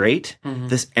 that'd be great. Mm-hmm.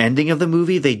 This ending of the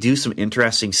movie, they do some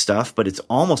interesting stuff, but it's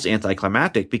almost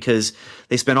anticlimactic because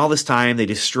they spend all this time, they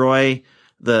destroy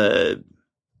the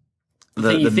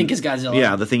thing you think is Godzilla.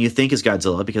 Yeah, the thing you think is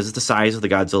Godzilla because it's the size of the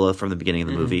Godzilla from the beginning of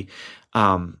the movie.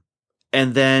 And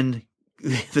then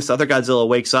this other Godzilla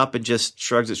wakes up and just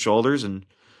shrugs its shoulders and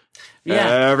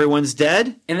everyone's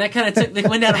dead. And that kind of took the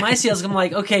wind out of my sails. I'm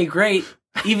like, okay, great.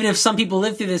 Even if some people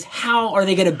live through this, how are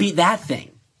they going to beat that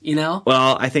thing? You know?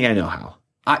 Well, I think I know how.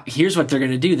 Here's what they're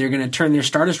going to do. They're going to turn their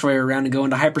Star Destroyer around and go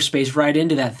into hyperspace right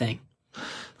into that thing.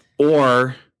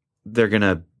 Or they're going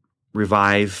to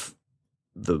revive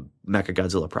the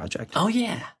Mechagodzilla project. Oh,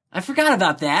 yeah. I forgot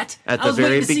about that. At the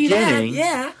very beginning,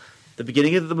 Yeah. the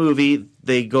beginning of the movie,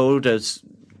 they go to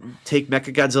take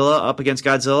Mechagodzilla up against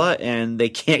Godzilla, and they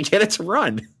can't get it to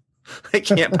run. They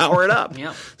can't power it up.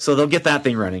 Yep. So they'll get that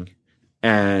thing running.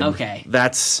 And Okay.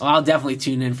 that's... Well, I'll definitely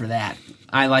tune in for that.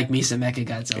 I like me some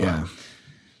Mechagodzilla. Yeah.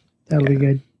 That'll be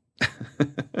good.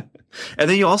 And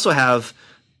then you also have...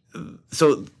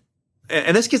 So...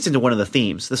 And this gets into one of the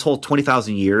themes, this whole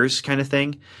 20,000 years kind of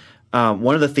thing.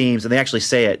 One of the themes, and they actually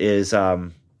say it, is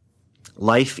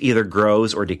life either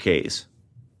grows or decays.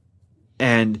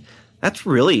 And that's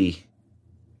really,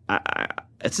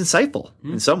 it's insightful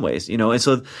in some ways, you know. And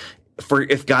so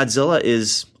if Godzilla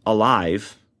is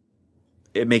alive,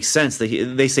 it makes sense that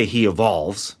they say he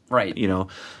evolves. Right. You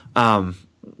know,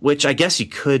 which I guess you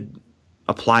could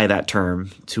apply that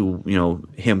term to, you know,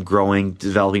 him growing,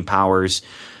 developing powers.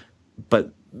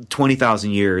 But 20,000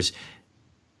 years,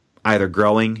 either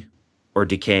growing or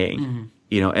decaying,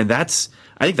 you know, and I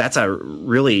think that's a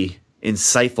really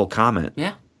insightful comment.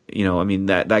 Yeah. You know, I mean,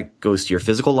 that goes to your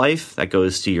physical life, that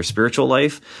goes to your spiritual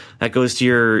life, that goes to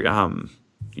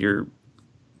your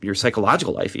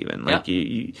psychological life even. Like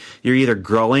you're either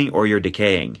growing or you're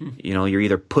decaying. You know, you're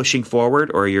either pushing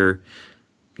forward or you're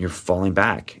falling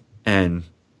back. And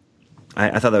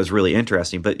I thought that was really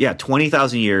interesting. But yeah,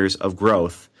 20,000 years of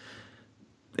growth.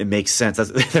 It makes sense.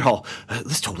 They're all,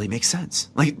 this totally makes sense.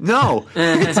 Like, no,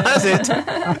 it doesn't.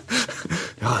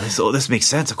 This makes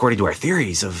sense according to our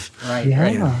theories of. Right. Yeah.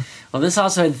 Right. Well, this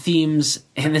also had themes,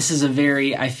 and this is a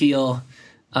very, I feel,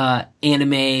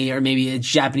 anime or maybe a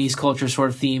Japanese culture sort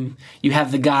of theme. You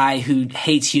have the guy who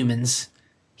hates humans.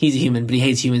 He's a human, but he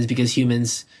hates humans because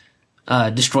humans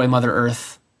destroy Mother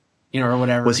Earth, you know, or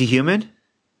whatever. Was he human?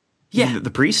 Yeah. The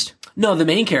priest? No, the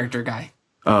main character guy.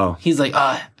 Oh. He's like,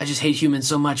 I just hate humans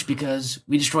so much because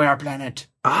we destroy our planet.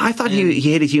 I thought he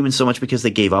hated humans so much because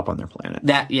they gave up on their planet.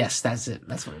 Yes, that's it.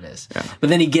 That's what it is. Yeah. But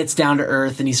then he gets down to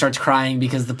Earth and he starts crying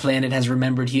because the planet has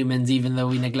remembered humans even though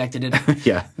we neglected it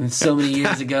Yeah. so many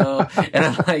years ago. And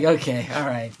I'm like, okay, all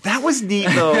right. That was neat,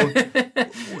 though.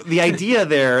 The idea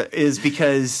there is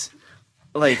because,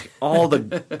 like, all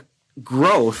the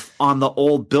growth on the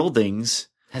old buildings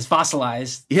Has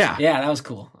fossilized. Yeah. Yeah, that was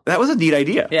cool. That was a neat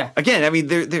idea. Yeah. Again, I mean,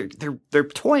 they're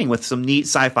toying with some neat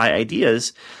sci-fi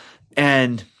ideas,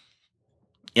 and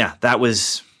yeah, that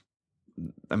was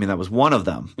one of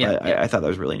them. Yeah, I thought that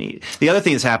was really neat. The other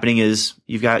thing that's happening is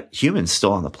you've got humans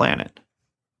still on the planet.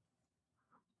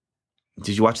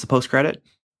 Did you watch the post-credit?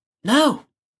 No.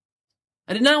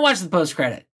 I did not watch the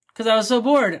post-credit because I was so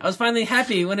bored. I was finally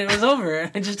happy when it was over.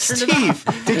 I just turned it off.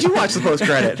 Steve, did you watch the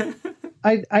post-credit?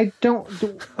 I don't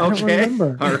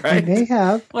remember. All right. I may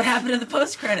have. What happened in the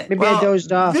post-credit? Maybe I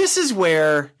dozed off. This is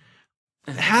where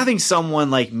having someone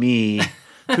like me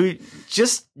who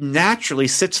just naturally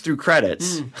sits through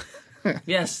credits.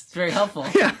 Yes, it's very helpful.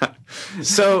 Yeah.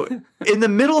 So in the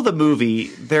middle of the movie,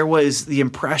 there was the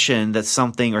impression that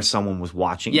something or someone was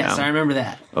watching Yes, them. I remember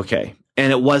that. Okay.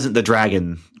 And it wasn't the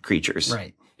dragon creatures.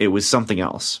 Right. It was something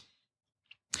else.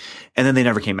 And then they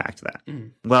never came back to that.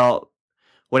 Well,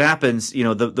 what happens, you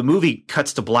know, the movie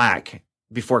cuts to black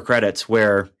before credits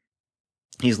where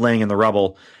he's laying in the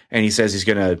rubble and he says he's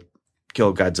going to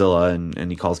kill Godzilla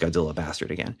and he calls Godzilla a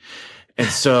bastard again. And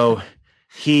so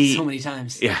So many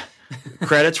times. Yeah.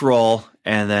 Credits roll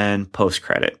and then post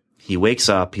credit. He wakes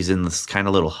up, he's in this kind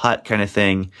of little hut kind of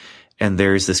thing, and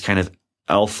there's this kind of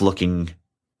elf looking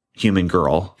human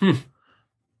girl.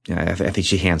 Yeah, I think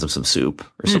she hands him some soup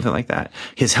or something like that.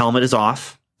 His helmet is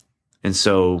off, and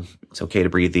so it's okay to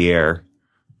breathe the air.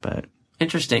 But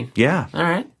Interesting. yeah. All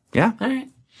right. Yeah. All right.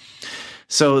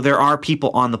 So there are people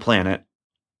on the planet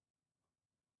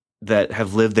that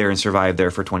have lived there and survived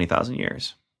there for 20,000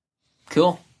 years.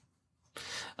 Cool.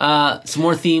 Some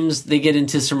more themes. They get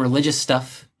into some religious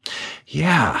stuff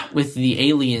Yeah. with the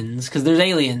aliens because there's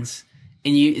aliens,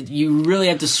 and you really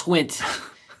have to squint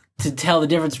to tell the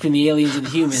difference between the aliens and the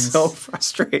humans. So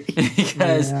frustrating.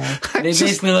 Because they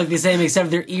basically look the same,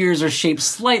 except their ears are shaped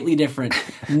slightly different.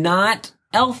 Not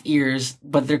elf ears,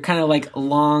 but they're kind of like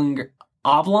long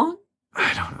oblong.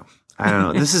 I don't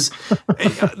know. This is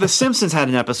The Simpsons had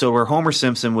an episode where Homer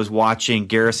Simpson was watching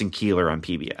Garrison Keillor on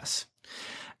PBS.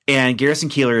 And Garrison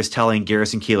Keillor is telling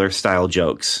Garrison Keillor style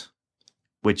jokes,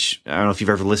 which I don't know if you've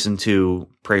ever listened to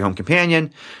Prairie Home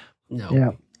Companion. No.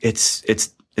 Yeah. It's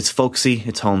folksy,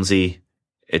 it's Holmesy,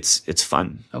 it's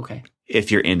fun. Okay.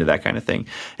 If you're into that kind of thing.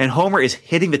 And Homer is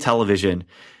hitting the television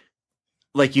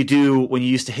like you do when you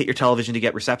used to hit your television to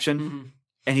get reception. Mm-hmm.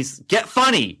 And he's, get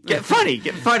funny.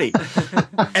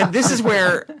 And this is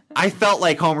where I felt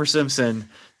like Homer Simpson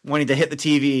wanting to hit the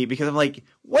TV because I'm like,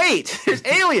 wait, there's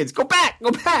aliens. Go back.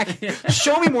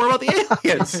 Show me more about the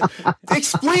aliens.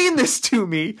 Explain this to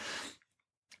me.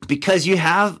 Because you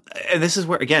have, and this is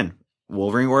where, again,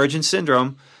 Wolverine Origin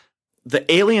Syndrome, the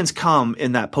aliens come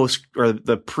in that post or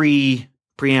the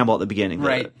preamble at the beginning.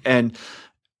 Right. And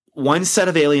one set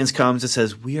of aliens comes and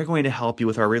says, we are going to help you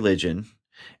with our religion.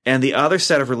 And the other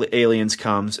set of aliens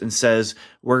comes and says,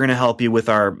 we're going to help you with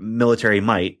our military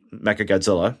might,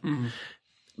 Mechagodzilla. Mm-hmm.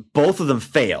 Both of them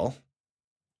fail.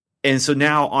 And so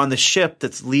now on the ship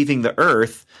that's leaving the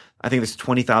Earth, I think there's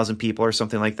 20,000 people or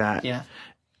something like that. Yeah.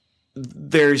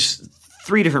 There's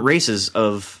 3 different races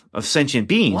of sentient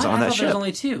beings on that ship. There's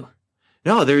only 2.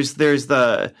 No, there's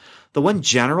the one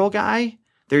general guy.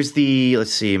 There's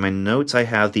let's see, my notes I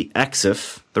have the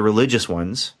Exif, the religious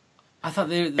ones. I thought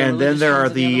they were and then there are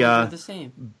the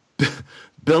same.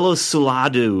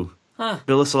 Bilosolado. Huh.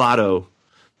 Bilosolado.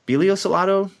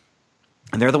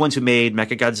 And they're the ones who made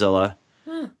Mechagodzilla.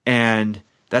 Huh. And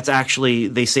that's actually,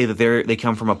 they say that they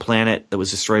come from a planet that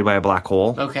was destroyed by a black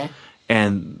hole. Okay.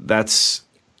 And that's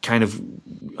kind of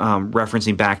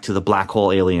referencing back to the black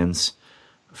hole aliens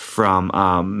from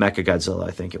Mechagodzilla,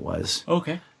 I think it was.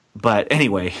 Okay. But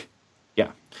anyway,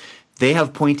 yeah. They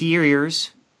have pointy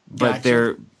ears, but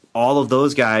Gotcha. all of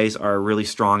those guys are really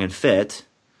strong and fit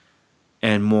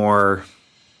and more,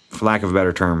 for lack of a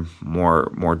better term, more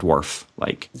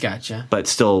dwarf-like. Gotcha. But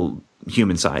still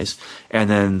human size. And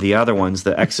then the other ones,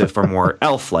 the Exif, are more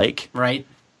elf-like. Right.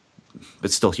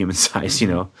 But still human size, you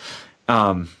know.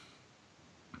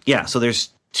 Yeah, so there's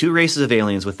 2 races of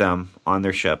aliens with them on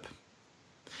their ship.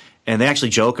 And they actually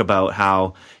joke about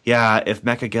how, yeah, if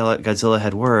Mechagodzilla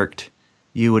had worked,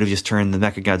 you would have just turned the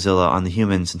Mechagodzilla on the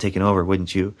humans and taken over,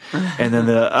 wouldn't you? And then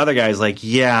the other guy's like,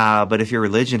 yeah, but if your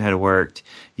religion had worked,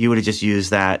 you would have just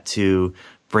used that to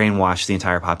brainwash the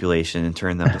entire population and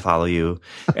turn them to follow you.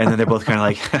 And then they're both kind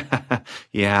of like,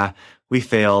 yeah, we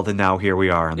failed, and now here we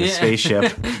are on the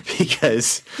spaceship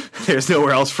because there's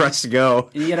nowhere else for us to go.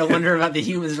 You gotta wonder about the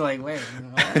humans. Are like, where?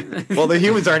 Well, the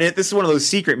humans aren't it. This is one of those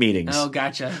secret meetings. Oh,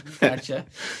 gotcha. So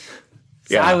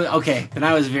Yeah. And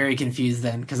I was very confused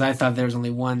then because I thought there was only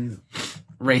one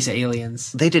race of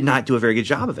aliens. They did not do a very good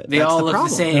job of it. They That's all the look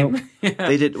problem. the same.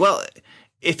 They did well.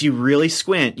 If you really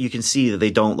squint, you can see that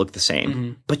they don't look the same.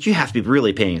 Mm-hmm. But you have to be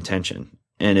really paying attention.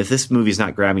 And if this movie's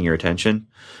not grabbing your attention,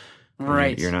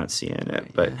 Right. you're not seeing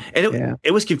it. But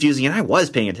it was confusing, and I was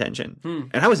paying attention,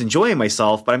 and I was enjoying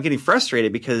myself. But I'm getting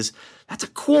frustrated because that's a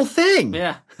cool thing.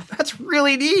 Yeah. That's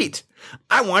really neat.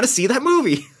 I want to see that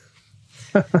movie.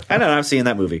 I don't know. I'm seeing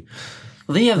that movie.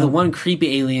 Well, then you have the one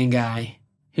creepy alien guy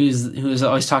who's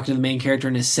always talking to the main character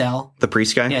in his cell. The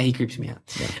priest guy. Yeah, he creeps me out.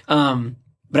 Yeah.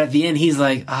 But at the end, he's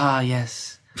like,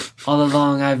 yes, all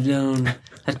along I've known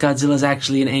that Godzilla's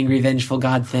actually an angry, vengeful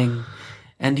god thing.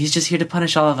 And he's just here to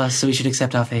punish all of us, so we should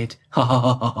accept our fate.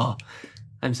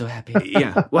 I'm so happy.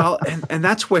 Yeah. Well, and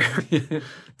that's where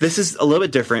this is a little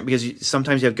bit different because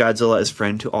sometimes you have Godzilla as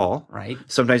friend to all. Right.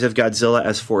 Sometimes you have Godzilla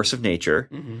as force of nature.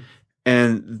 Mm-hmm.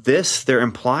 And they're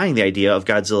implying the idea of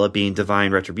Godzilla being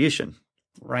divine retribution.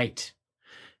 Right.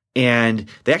 And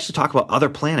they actually talk about other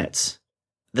planets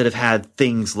that have had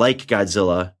things like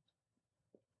Godzilla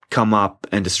come up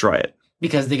and destroy it.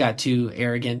 Because they got too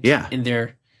arrogant in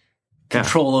their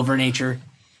control over nature.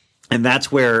 And that's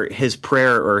where his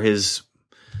prayer or his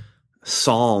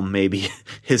psalm, maybe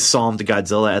his psalm to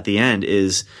Godzilla at the end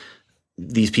is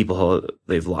these people,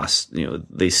 they've lost,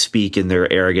 they speak in their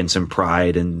arrogance and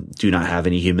pride and do not have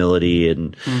any humility.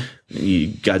 And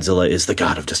Godzilla is the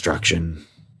god of destruction.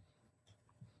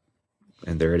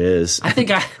 And there it is. I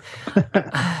think I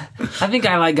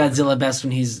like Godzilla best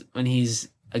when he's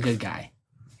a good guy.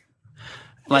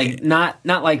 Like not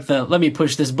like the let me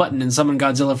push this button and summon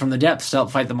Godzilla from the depths to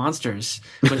help fight the monsters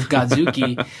with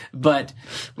Godzuki, but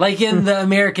like in the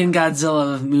American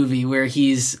Godzilla movie where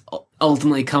he's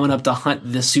ultimately coming up to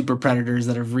hunt the super predators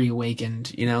that have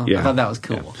reawakened. You know, I thought that was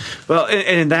cool. Yeah. Well,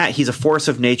 and in that he's a force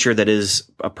of nature that is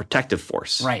a protective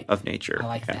force of nature. I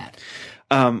like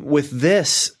that. With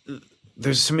this,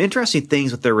 there's some interesting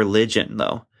things with their religion,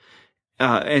 though.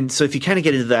 And so if you kind of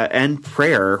get into that end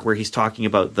prayer where he's talking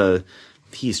about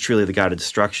he's truly the God of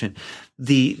destruction,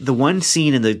 the one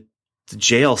scene in the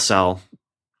jail cell,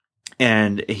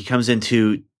 and he comes in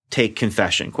to take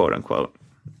confession, quote unquote,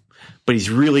 but he's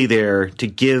really there to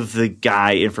give the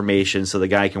guy information so the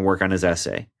guy can work on his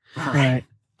essay. Right.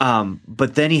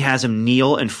 But then he has him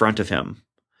kneel in front of him.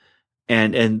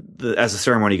 And as the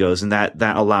ceremony goes, and that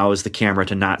allows the camera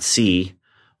to not see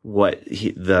what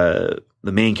the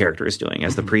main character is doing,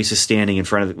 as the priest is standing in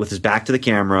front of with his back to the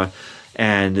camera,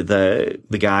 and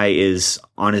the guy is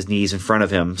on his knees in front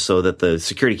of him so that the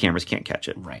security cameras can't catch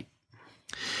it. Right.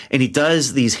 And he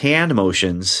does these hand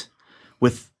motions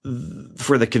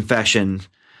for the confession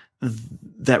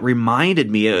that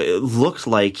reminded me. It looked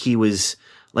like he was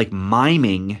like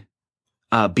miming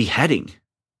beheading.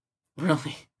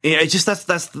 Really. Yeah, it's just that's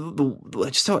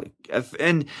just so.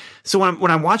 And so when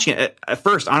I'm watching it at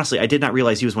first, honestly, I did not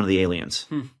realize he was one of the aliens.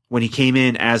 When he came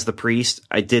in as the priest,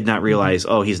 I did not realize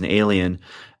he's an alien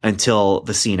until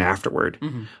the scene afterward.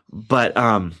 But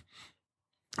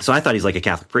so I thought he's like a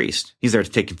Catholic priest. He's there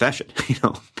to take confession,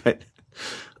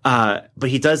 But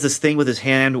he does this thing with his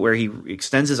hand where he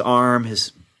extends his arm,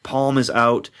 his palm is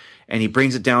out, and he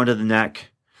brings it down to the neck,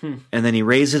 and then he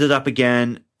raises it up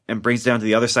again and brings it down to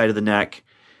the other side of the neck.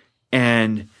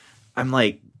 And I'm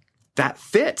like, that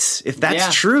fits. If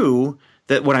that's true,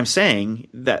 that what I'm saying,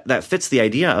 that fits the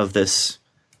idea of this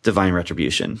divine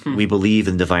retribution. We believe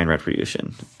in divine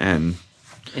retribution. And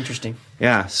interesting.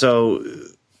 Yeah. So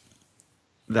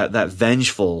that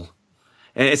vengeful,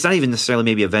 and it's not even necessarily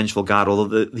maybe a vengeful God,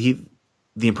 although the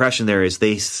impression there is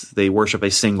they worship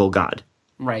a single God.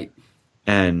 Right.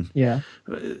 And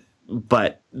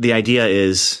but the idea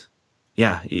is,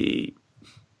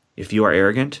 if you are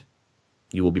arrogant,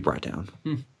 you will be brought down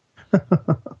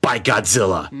by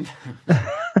Godzilla.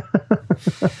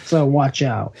 So watch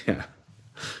out.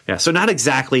 Yeah. So not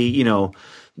exactly,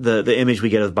 the image we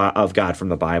get of God from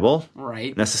the Bible,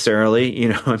 right? Necessarily,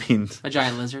 I mean, a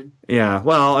giant lizard. Yeah.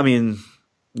 Well, I mean,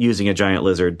 using a giant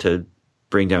lizard to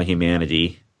bring down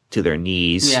humanity to their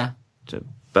knees. Yeah.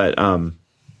 But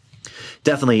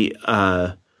definitely,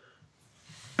 I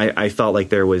felt like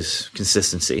there was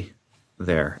consistency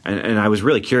there, and I was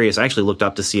really curious. I actually looked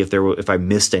up to see if I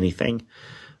missed anything,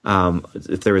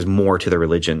 if there was more to the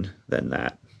religion than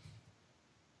that.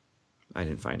 I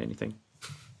didn't find anything.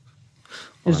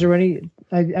 Is there any?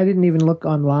 I didn't even look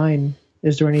online.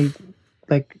 Is there any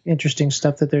like interesting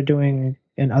stuff that they're doing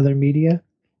in other media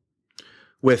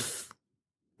with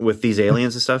these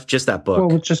aliens and stuff? Just that book. Well,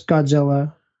 with just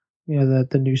Godzilla,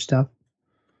 the new stuff.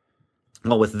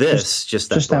 Well, with this,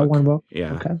 just that one book.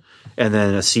 Yeah. Okay. And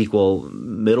then a sequel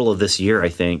middle of this year, I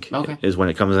think, is when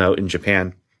it comes out in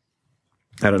Japan.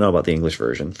 I don't know about the English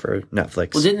version for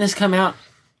Netflix. Well, didn't this come out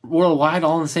worldwide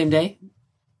all on the same day?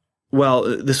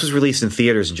 Well, this was released in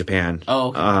theaters in Japan. Oh,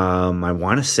 okay. I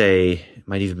want to say it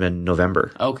might even been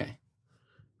November. Okay.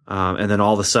 And then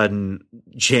all of a sudden,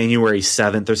 January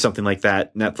 7th or something like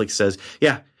that, Netflix says,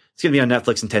 it's going to be on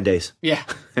Netflix in 10 days. Yeah.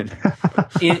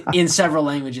 in several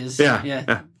languages.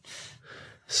 Yeah.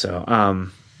 So,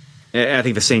 I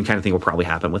think the same kind of thing will probably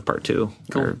happen with part 2.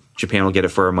 Cool. Where Japan will get it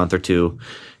for a month or two,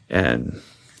 and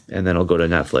then it'll go to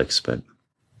Netflix. But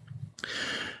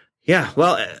yeah,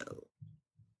 well,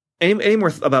 any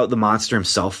more about the monster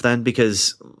himself then?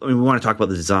 Because we want to talk about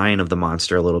the design of the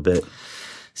monster a little bit.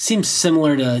 Seems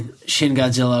similar to Shin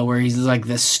Godzilla, where he's like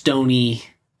this stony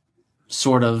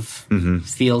sort of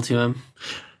feel to him.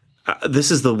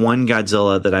 This is the one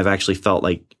Godzilla that I've actually felt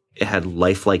like it had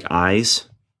lifelike eyes.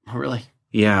 Oh, really?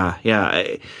 Yeah.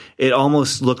 It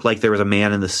almost looked like there was a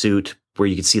man in the suit where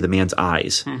you could see the man's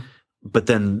eyes. But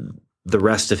then the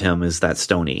rest of him is that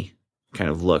stony kind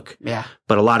of look. Yeah.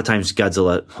 But a lot of times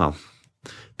Godzilla,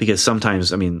 because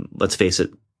sometimes, I mean, let's face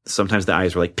it, sometimes the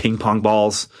eyes were like ping pong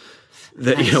balls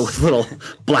that, with little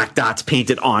black dots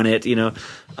painted on it,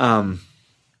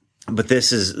 But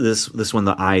this one,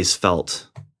 the eyes felt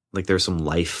like there's some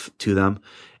life to them.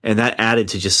 And that added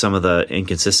to just some of the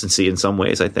inconsistency in some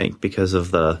ways, I think, because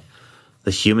of the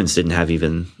humans didn't have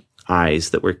even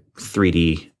eyes that were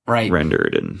 3D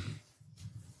rendered. And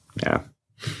yeah.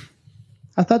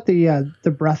 I thought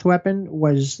the breath weapon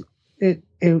was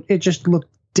it just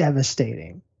looked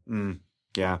devastating.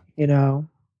 Yeah.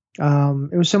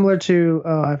 It was similar to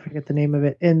I forget the name of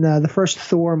it in the first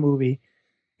Thor movie.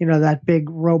 You know, that big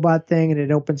robot thing, and it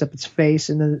opens up its face,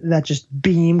 and then that just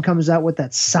beam comes out with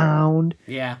that sound.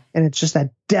 Yeah. And it's just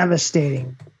that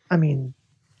devastating. I mean,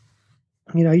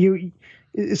 you know, you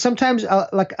sometimes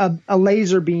like a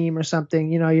laser beam or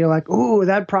something, you know, you're like, ooh,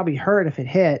 that'd probably hurt if it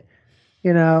hit,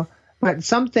 you know. But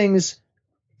some things,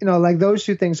 you know, like those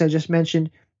two things I just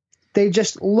mentioned, they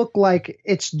just look like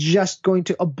it's just going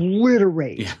to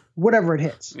obliterate whatever it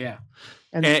hits. Yeah.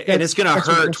 And it's going to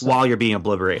hurt while you're being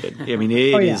obliterated. I mean,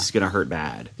 it is going to hurt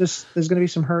bad. There's going to be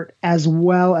some hurt as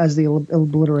well as the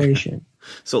obliteration.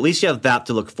 So at least you have that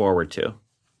to look forward to.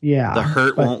 Yeah. The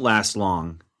hurt won't last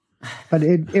long. But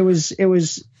it was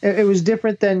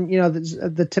different than, you know,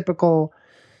 the typical,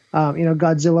 you know,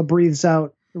 Godzilla breathes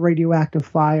out radioactive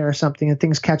fire or something and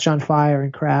things catch on fire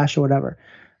and crash or whatever.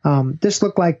 This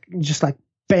looked like just like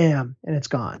bam, and it's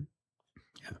gone.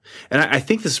 Yeah. And I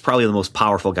think this is probably the most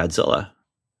powerful Godzilla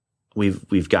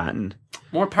we've gotten.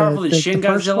 More powerful than Shin Godzilla?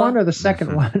 The first one or the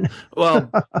second one?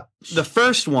 Well, the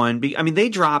first one, I mean,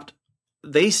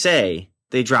 they say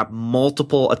they dropped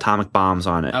multiple atomic bombs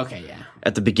on it. Okay, yeah.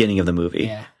 At the beginning of the movie.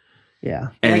 Yeah. Yeah.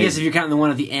 And I guess if you're counting the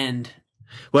one at the end.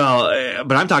 Well,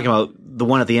 but I'm talking about the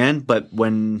one at the end, but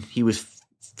when he was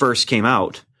first came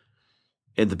out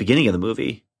at the beginning of the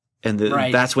movie, and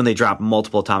that's when they dropped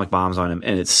multiple atomic bombs on him,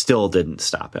 and it still didn't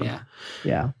stop him. Yeah.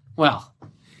 Yeah. Well,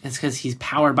 it's because he's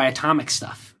powered by atomic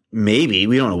stuff. Maybe.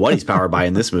 We don't know what he's powered by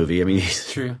in this movie. I mean,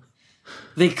 True.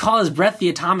 They call his breath the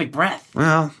atomic breath.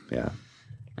 Well, yeah.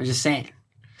 I'm just saying.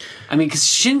 I mean, because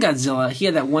Shin Godzilla, he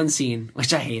had that one scene,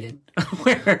 which I hated,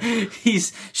 where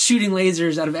he's shooting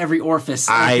lasers out of every orifice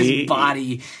of his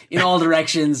body in all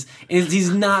directions. And he's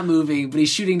not moving, but he's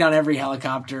shooting down every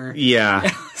helicopter. Yeah.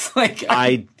 It's like,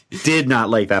 I did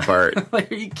not like that part.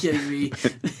 Like, are you kidding me?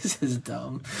 This is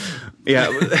dumb. Yeah.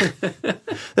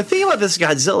 The thing about this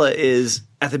Godzilla is,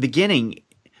 at the beginning,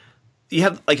 you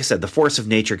have, like I said, the force of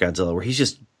nature Godzilla, where he's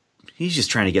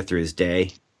just trying to get through his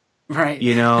day. Right.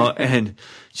 You know, and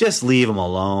just leave him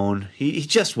alone. He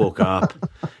just woke up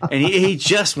and he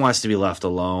just wants to be left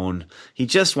alone. He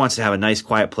just wants to have a nice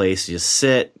quiet place to just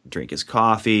sit, drink his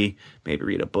coffee, maybe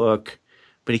read a book.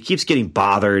 But he keeps getting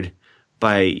bothered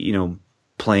by, you know,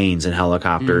 planes and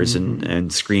helicopters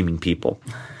and screaming people.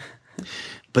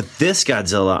 But this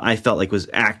Godzilla, I felt like, was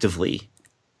actively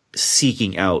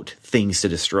seeking out things to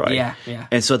destroy. Yeah, yeah.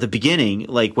 And so at the beginning,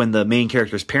 like when the main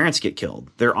character's parents get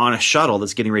killed, they're on a shuttle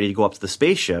that's getting ready to go up to the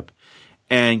spaceship,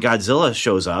 and Godzilla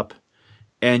shows up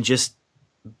and just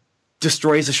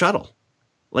destroys the shuttle.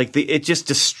 Like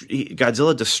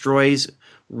Godzilla destroys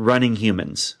running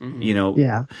humans, you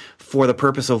know, for the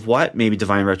purpose of what? Maybe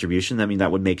divine retribution. I mean,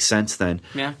 that would make sense then.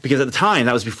 Yeah. Because at the time,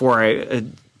 that was before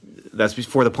that's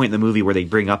before the point in the movie where they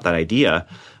bring up that idea.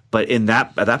 But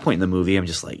at that point in the movie, I'm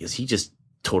just like, is he just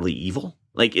totally evil?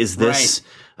 Like, is this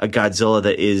a Godzilla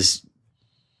that is,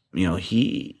 you know,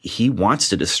 he wants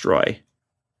to destroy,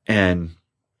 and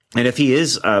if he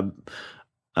is a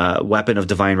weapon of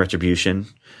divine retribution,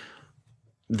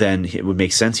 then it would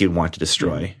make sense he'd want to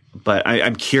destroy. But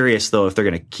I'm curious though if they're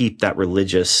going to keep that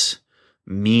religious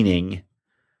meaning,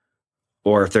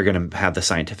 or if they're going to have the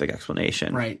scientific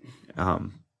explanation. Right.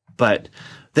 But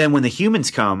then when the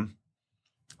humans come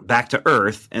back to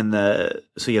Earth,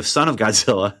 so you have Son of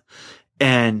Godzilla,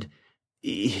 and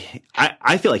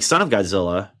I feel like Son of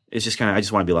Godzilla is just I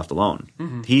just want to be left alone.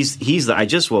 Mm-hmm. He's I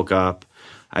just woke up,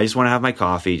 I just want to have my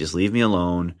coffee, just leave me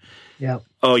alone. Yeah.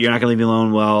 Oh, you're not going to leave me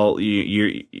alone? Well,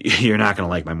 you're not going to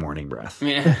like my morning breath.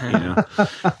 Yeah.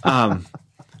 You know?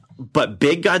 But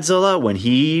Big Godzilla, when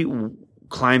he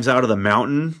climbs out of the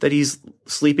mountain that he's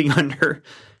sleeping under,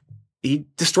 he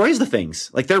destroys the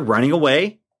things. Like, they're running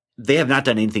away. They have not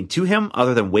done anything to him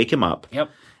other than wake him up.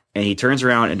 Yep. And he turns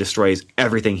around and destroys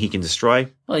everything he can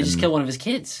destroy. Well, he just killed one of his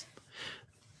kids.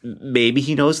 Maybe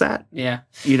he knows that. Yeah.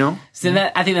 You know? So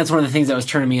I think that's one of the things that was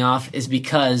turning me off, is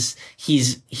because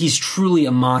he's truly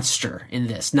a monster in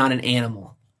this, not an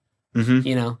animal. Mm-hmm.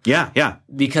 You know? Yeah, yeah.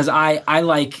 Because I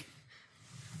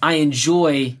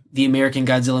enjoy the American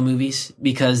Godzilla movies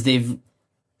because they've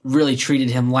really treated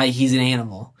him like he's an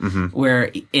animal. Mm-hmm.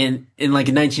 Where in like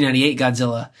a 1998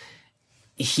 Godzilla,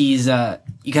 he's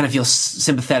you kind of feel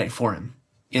sympathetic for him.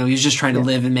 You know, he's just trying to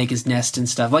live and make his nest and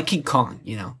stuff, like King Kong.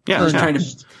 You know, he's trying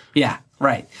to. Yeah,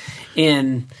 right.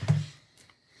 And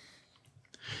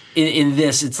in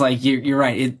this, it's like you're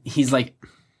right. He's like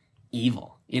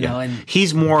evil. You know, and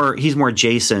he's more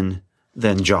Jason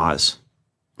than Jaws.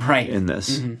 Right. In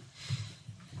this,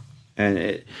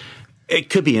 and it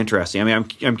could be interesting. I mean,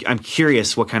 I'm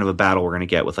curious what kind of a battle we're going to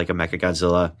get with like a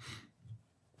Mechagodzilla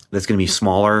that's going to be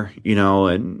smaller,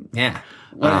 and Yeah.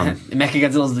 Well,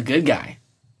 Mechagodzilla's the good guy.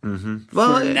 Mm-hmm.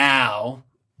 Well, for now.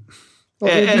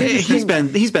 Well, he's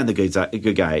been the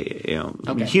good guy.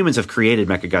 Okay. Humans have created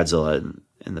Mechagodzilla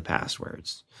in the past, where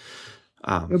it's.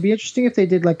 It would be interesting if they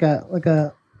did like a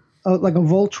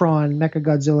Voltron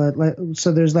Mechagodzilla.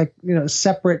 So there's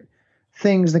separate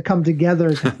things that come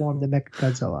together to form the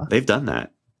Mechagodzilla. They've done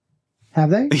that. Have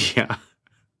they? Yeah.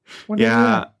 When did they do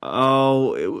that?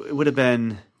 Oh, it would have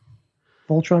been.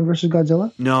 Voltron versus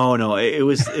Godzilla? No. It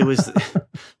was it was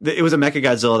a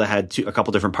Mechagodzilla that had a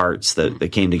couple different parts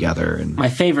that came together. And My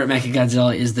favorite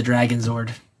Mechagodzilla is the Dragon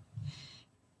Zord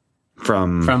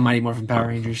from Mighty Morphin Power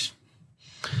Rangers.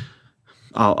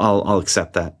 I'll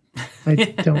accept that I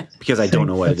don't because I don't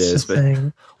know what it is.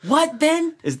 But What,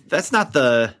 Ben? that's not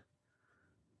the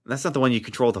one you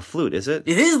control with the flute, is it?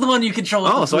 It is the one you control.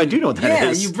 With Oh, the so I do know what that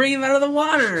is. Yeah, you bring him out of the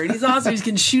water. And he's awesome. He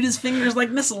can shoot his fingers like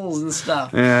missiles and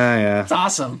stuff. Yeah. It's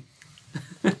awesome.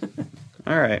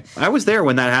 All right. I was there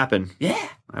when that happened. Yeah.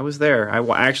 I was there.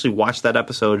 I actually watched that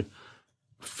episode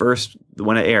first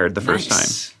when it aired the first time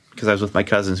because I was with my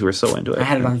cousins who were so into it. I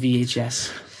had it on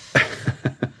VHS.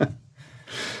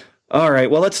 All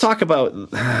right. Well, let's talk about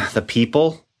the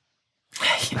people.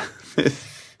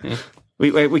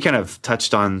 We kind of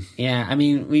touched on. Yeah, I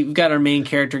mean, we've got our main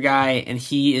character guy, and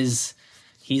he's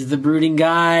the brooding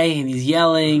guy, and he's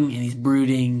yelling, and he's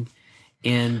brooding,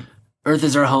 and Earth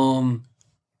is our home,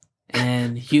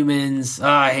 and humans,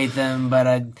 I hate them, but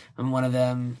I'm one of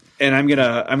them. And I'm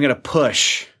gonna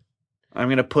push. I'm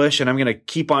gonna push, and I'm gonna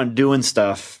keep on doing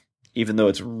stuff, even though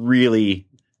it's really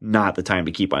not the time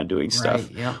to keep on doing stuff.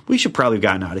 Right, yeah. We should probably have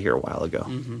gotten out of here a while ago.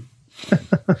 Mm-hmm.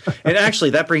 And actually,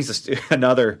 that brings us to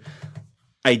another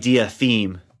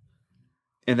theme,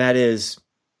 and that is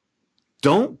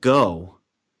don't go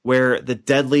where the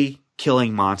deadly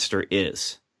killing monster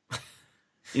is.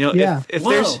 Yeah. If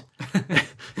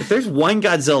there's one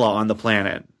Godzilla on the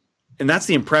planet, and that's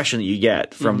the impression that you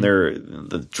get from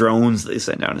the drones they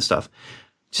send down and stuff,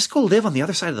 just go live on the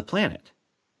other side of the planet.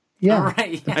 Yeah. All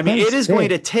right. Yeah. I mean, it is going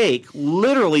to take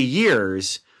literally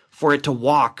years for it to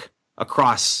walk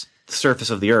across the surface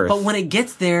of the Earth. But when it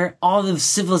gets there, all the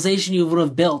civilization you would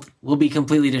have built will be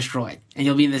completely destroyed, and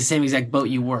you'll be in the same exact boat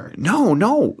you were.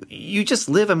 No. You just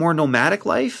live a more nomadic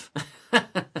life.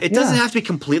 It doesn't have to be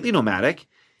completely nomadic.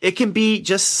 It can be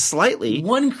just slightly.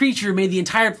 One creature made the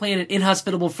entire planet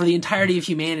inhospitable for the entirety of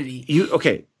humanity.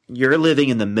 You're living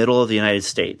in the middle of the United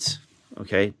States.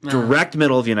 Okay? Direct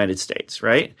middle of the United States,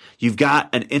 right? You've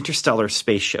got an interstellar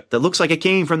spaceship that looks like it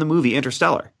came from the movie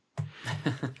Interstellar.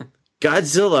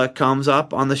 Godzilla comes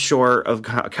up on the shore of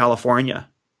California,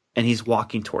 and he's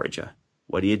walking towards you.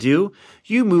 What do?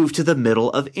 You move to the middle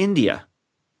of India.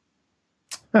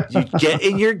 You get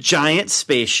in your giant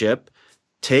spaceship,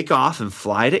 take off and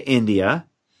fly to India,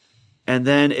 and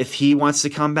then if he wants to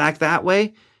come back that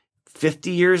way,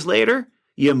 50 years later,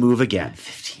 you move again.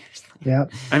 50 years later.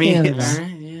 Yeah. I mean, Yeah. it's, All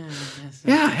right, yeah.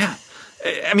 yeah.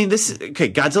 I mean,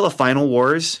 Godzilla Final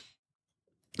Wars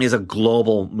is a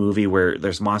global movie where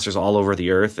there's monsters all over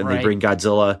the earth, and they Right. bring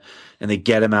Godzilla and they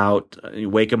get him out, you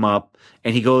wake him up,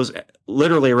 and he goes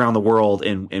literally around the world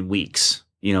in weeks,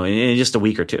 in just a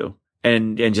week or two,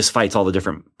 and just fights all the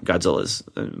different Godzillas,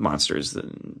 monsters.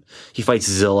 He fights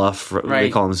Zilla. They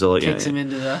call him Zilla. Kicks him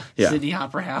into the Sydney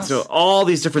Opera House. So all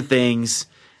these different things,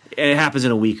 and it happens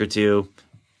in a week or two,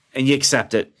 and you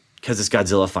accept it because it's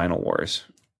Godzilla Final Wars,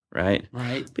 right?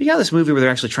 Right. But you got this movie where they're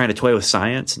actually trying to toy with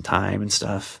science and time and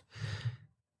stuff.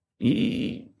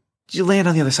 You land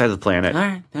on the other side of the planet, All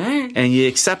right. and you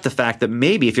accept the fact that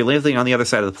maybe if you're living on the other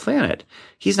side of the planet,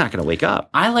 he's not going to wake up.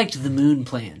 I liked the moon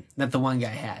plan that the one guy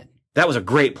had. That was a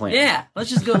great plan. Yeah, let's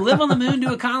just go live on the moon,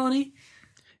 do a colony.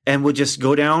 And would just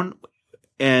go down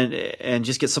and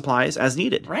just get supplies as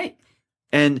needed. Right.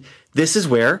 And this is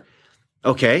where,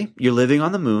 okay, you're living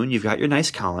on the moon, you've got your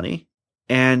nice colony,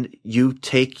 and you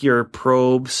take your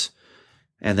probes,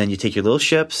 and then you take your little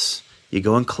ships, you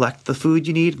go and collect the food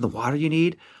you need and the water you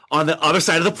need on the other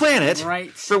side of the planet,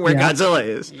 Right. from where Yeah. Godzilla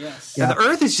is. Yes. And the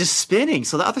Earth is just spinning,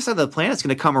 so the other side of the planet's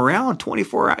going to come around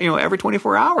every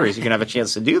 24 hours. You're going to have a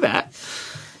chance to do that.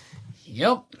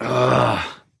 Yep.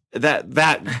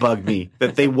 That bugged me.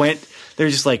 That they're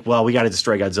just like, well, we got to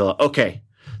destroy Godzilla. Okay,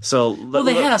 so Well,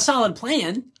 they had a solid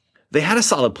plan. they had a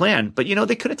solid plan, but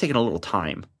they could have taken a little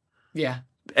time Yeah.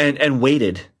 and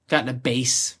waited, Gotten a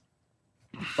base.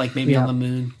 Like maybe Yeah. on the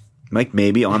moon. like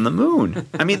maybe on the moon.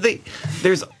 I mean,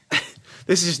 this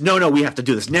is just no. We have to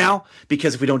do this now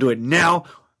because if we don't do it now,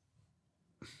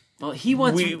 Well, he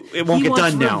wants it won't he get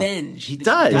wants done now. revenge. He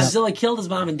does. Godzilla killed his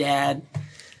mom and dad.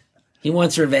 He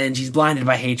wants revenge. He's blinded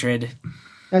by hatred.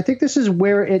 I think this is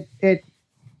where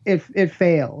it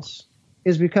fails,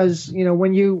 is because, you know,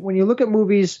 when you look at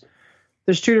movies,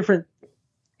 there's two different,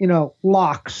 you know,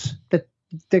 locks that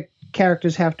the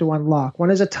characters have to unlock.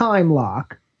 One is a time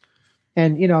lock,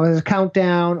 and, you know, there's a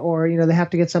countdown, or, you know, they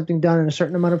have to get something done in a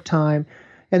certain amount of time,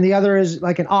 and the other is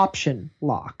like an option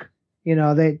lock. You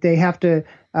know, they have to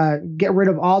get rid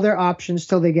of all their options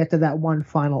till they get to that one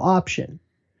final option.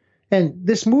 And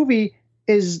this movie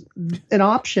is an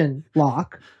option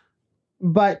lock,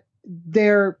 but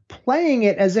they're playing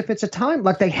it as if it's a time,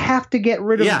 like they have to get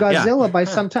rid of Godzilla by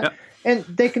some time, and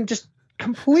they can just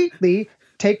completely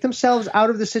take themselves out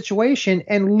of the situation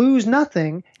and lose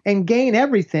nothing and gain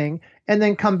everything, and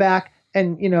then come back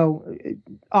and, you know,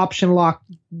 option lock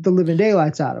the living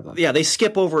daylights out of them. Yeah, they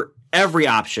skip over every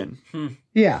option.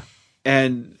 Yeah,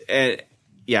 and I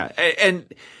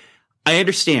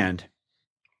understand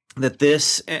that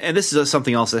this is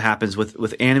something else that happens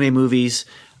with anime movies,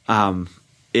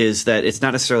 is that it's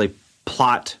not necessarily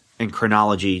plot and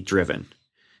chronology driven.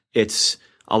 It's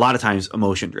a lot of times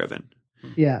emotion driven.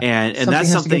 Yeah, and that's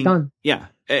something. Yeah,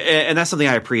 and that's something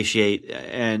I appreciate.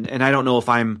 And I don't know if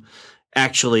I'm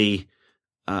actually,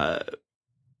 I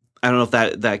don't know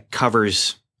if that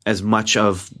covers as much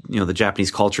of, you know, the Japanese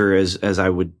culture as I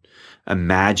would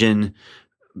imagine,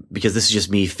 because this is just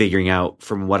me figuring out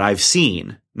from what I've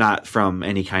seen, not from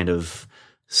any kind of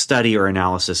study or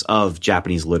analysis of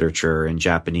Japanese literature and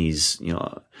Japanese, you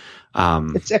know,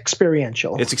 it's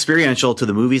experiential. It's experiential to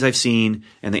the movies I've seen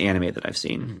and the anime that I've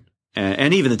seen,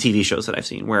 and even the TV shows that I've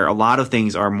seen, where a lot of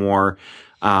things are more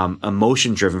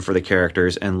emotion driven for the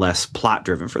characters and less plot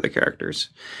driven for the characters.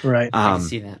 Right. I can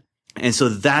see that. And so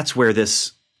that's where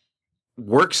this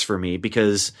works for me,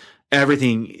 because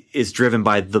everything is driven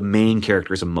by the main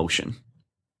character's emotion.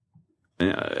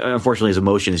 Unfortunately, his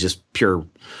emotion is just pure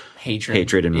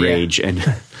hatred and rage. And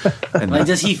like,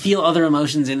 does he feel other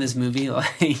emotions in this movie?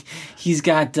 Like, he's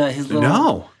got his little...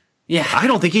 No. Yeah. I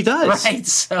don't think he does. Right.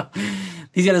 So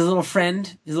he's got his little friend,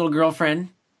 his little girlfriend.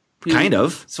 Kind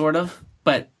of. Sort of.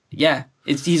 But yeah,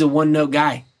 he's a one-note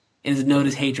guy. And his note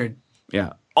is hatred.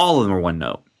 Yeah. All of them are one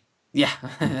note. Yeah.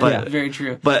 But very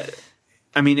true. But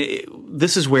I mean,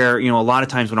 this is where, you know, a lot of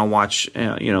times when I watch,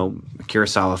 you know,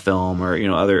 Kurosawa film or, you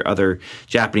know, other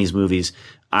Japanese movies,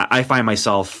 I find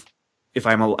myself, if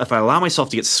I allow myself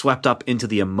to get swept up into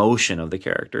the emotion of the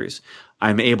characters,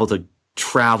 I'm able to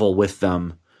travel with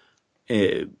them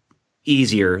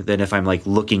easier than if I'm like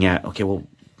looking at, okay, well,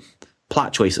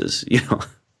 plot choices, you know,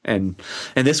 and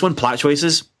this one, plot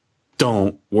choices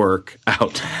don't work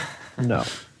out. No.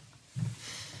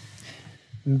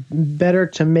 Better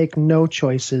to make no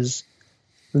choices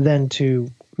than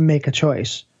to make a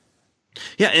choice.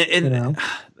 Yeah, and you know?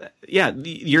 Yeah,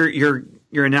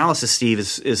 your analysis, Steve,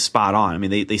 is spot on. I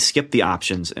mean, they skip the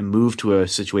options and move to a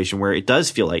situation where it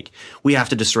does feel like we have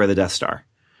to destroy the Death Star.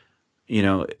 You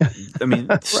know, I mean,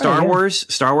 Star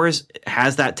Wars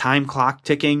has that time clock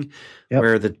ticking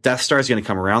where the Death Star is going to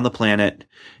come around the planet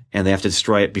and they have to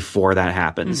destroy it before that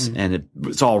happens. Mm-hmm. And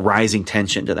it's all rising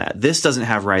tension to that. This doesn't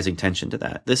have rising tension to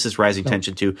that. This is rising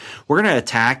tension to, we're going to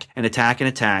attack and attack and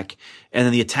attack, and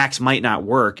then the attacks might not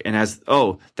work. And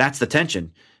that's the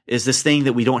tension, is this thing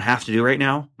that we don't have to do right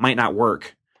now might not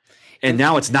work. And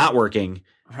now it's not working.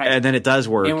 Right. And then it does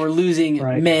work. And we're losing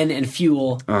men and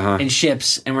fuel and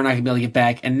ships, and we're not going to be able to get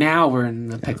back. And now we're in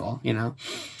the pickle, you know?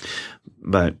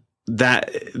 But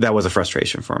that was a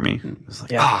frustration for me. It was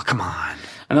like, oh, come on.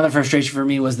 Another frustration for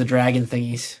me was the dragon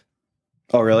thingies.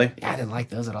 Oh, really? Yeah, I didn't like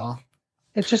those at all.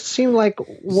 It just seemed like,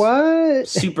 what?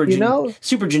 Super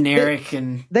generic.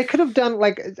 And they could have done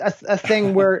like a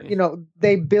thing where, you know,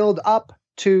 they build up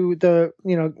to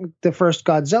the first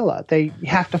Godzilla. They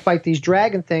have to fight these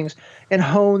dragon things and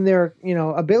hone their, you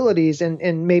know, abilities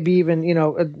and maybe even, you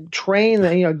know, train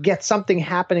them, you know, get something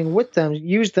happening with them,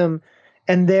 use them,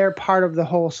 and they're part of the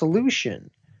whole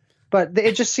solution. But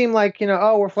it just seemed like, you know,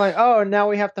 oh, we're flying. Oh, and now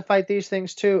we have to fight these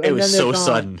things too. And it was then so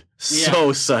sudden.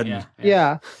 So sudden.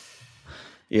 Yeah.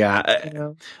 You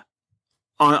know.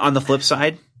 On the flip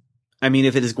side, I mean,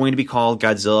 if it is going to be called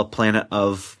Godzilla Planet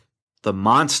of the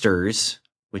Monsters,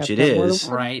 which it is,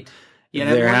 right?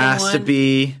 Yeah, there has to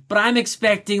be. But I'm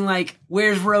expecting, like,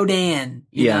 where's Rodan?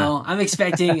 You know, I'm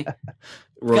expecting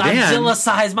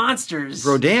Godzilla-sized monsters.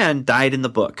 Rodan died in the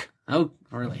book. Oh,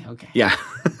 really? Okay. Yeah.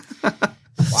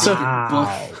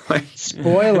 Wow.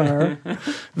 Spoiler.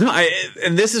 No,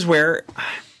 and this is where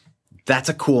that's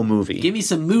a cool movie. Give me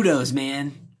some Mudos,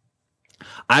 man.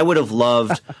 I would have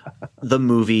loved the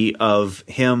movie of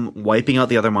him wiping out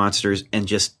the other monsters and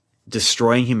just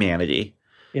destroying humanity.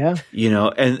 Yeah. You know,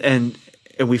 and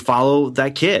we follow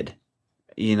that kid.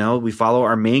 we follow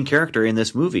our main character in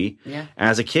this movie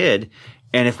as a kid.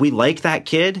 And if we like that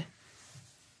kid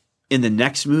in the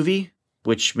next movie,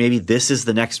 which maybe this is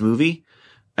the next movie,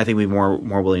 I think we'd be more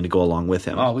willing to go along with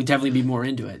him. Oh, we'd definitely be more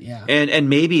into it, yeah. And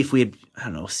maybe if we had, I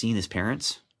don't know, seen his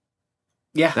parents,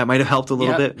 that might have helped a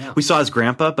little bit. Yeah. We saw his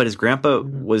grandpa, but his grandpa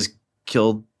was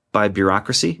killed by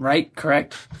bureaucracy. Right,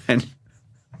 correct. And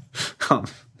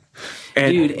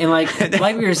dude, and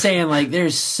like we were saying, like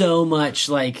there's so much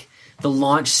like the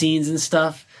launch scenes and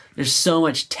stuff. There's so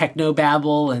much techno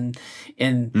babble and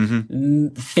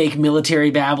fake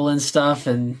military babble and stuff,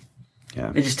 and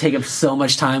they just take up so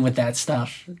much time with that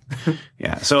stuff.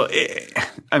 So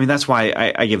that's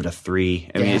why I give it a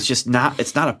 3. I mean, it's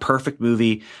not a perfect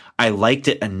movie. I liked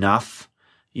it enough,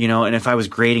 and if I was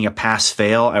grading a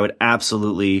pass-fail, I would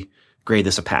absolutely grade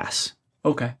this a pass.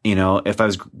 Okay. If I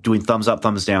was doing thumbs up,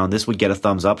 thumbs down, this would get a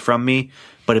thumbs up from me,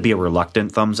 but it'd be a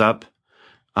reluctant thumbs up.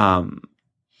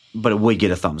 But it would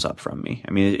get a thumbs up from me.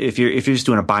 I mean, if you're just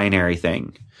doing a binary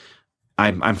thing,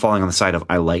 I'm falling on the side of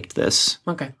I liked this.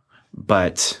 Okay.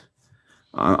 But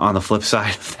on the flip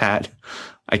side of that,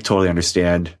 I totally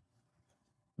understand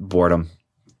boredom,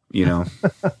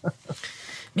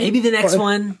 Maybe the next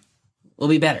one will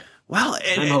be better. Well,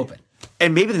 I'm hoping.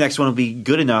 And maybe the next one will be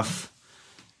good enough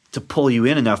to pull you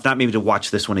in enough, not maybe to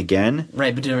watch this one again.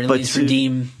 Right, but to at least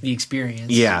redeem the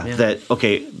experience. Yeah, that,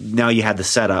 okay, now you had the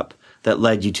setup that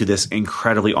led you to this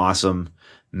incredibly awesome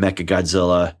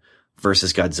Mechagodzilla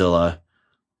versus Godzilla,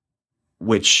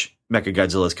 which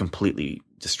Mechagodzilla is completely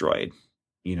destroyed.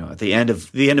 At the end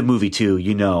of movie 2,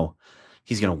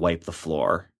 he's going to wipe the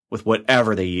floor with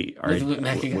whatever they are,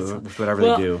 with whatever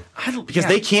they do. Because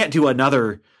they can't do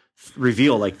another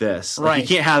reveal like this. Like,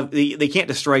 right. They can't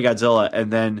destroy Godzilla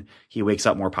and then he wakes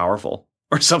up more powerful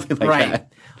or something like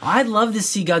that. I'd love to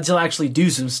see Godzilla actually do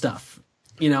some stuff,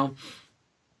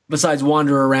 besides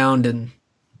wander around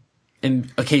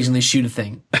and occasionally shoot a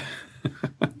thing.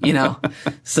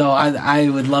 So I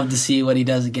would love to see what he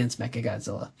does against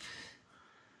Mechagodzilla.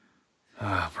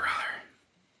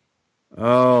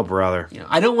 Oh, brother.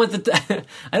 I don't want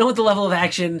the level of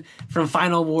action from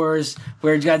Final Wars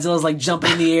where Godzilla's like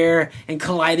jumping in the air and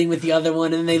colliding with the other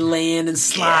one, and then they land and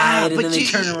slide, and then they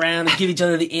turn around and give each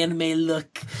other the anime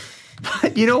look.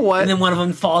 But you know what? And then one of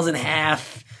them falls in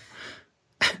half.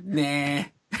 Nah.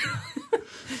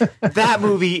 That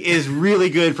movie is really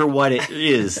good for what it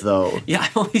is, though. Yeah,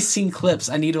 I've only seen clips.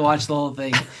 I need to watch the whole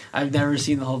thing. I've never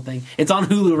seen the whole thing. It's on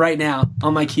Hulu right now,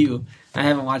 on my queue. I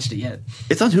haven't watched it yet.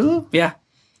 It's on Hulu? Yeah.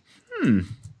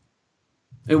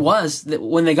 It was.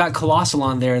 When they got Colossal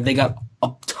on there, they got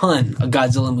a ton of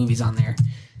Godzilla movies on there.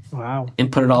 Wow.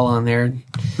 And put it all on there.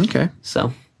 Okay.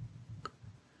 So.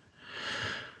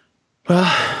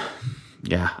 Well,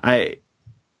 yeah.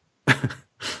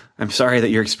 I'm sorry that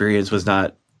your experience was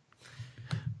not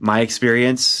my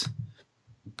experience,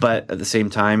 but at the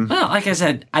same time, well, like I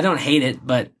said, I don't hate it,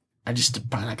 but I just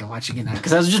probably not gonna watch it again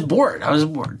because I was just bored. I was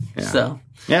bored. Yeah. So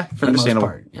yeah, for the most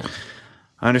part, yeah,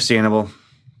 understandable.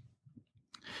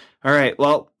 All right,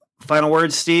 well, final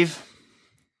words, Steve.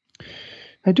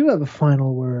 I do have a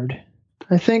final word.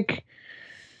 I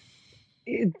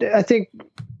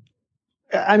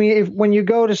mean, when you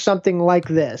go to something like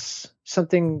this,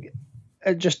 something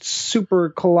just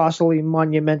super colossally,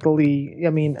 monumentally,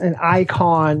 I mean, an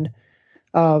icon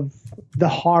of the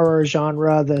horror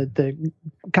genre, the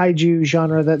kaiju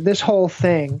genre, this whole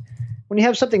thing, when you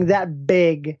have something that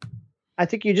big, I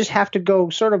think you just have to go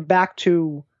sort of back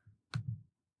to,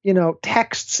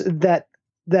 texts that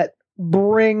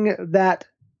bring that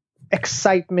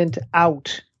excitement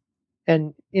out.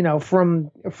 And,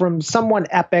 from someone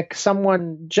epic,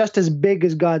 someone just as big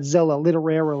as Godzilla,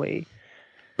 literarily.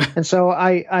 And so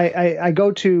I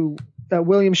go to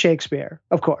William Shakespeare,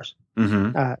 of course.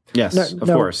 Mm-hmm. Yes, of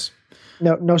course.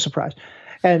 No surprise.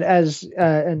 And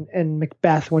and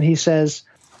Macbeth, when he says,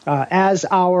 as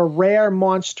our rare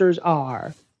monsters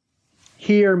are,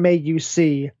 here may you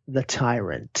see the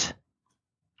tyrant.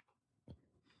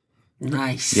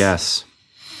 Nice. Yes.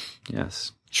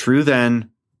 True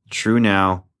then, true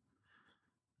now.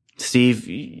 Steve,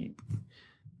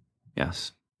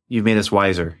 yes, you've made us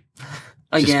wiser.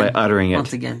 Again, just by uttering it.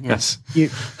 Once again, yes.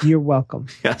 You're welcome.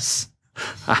 Yes.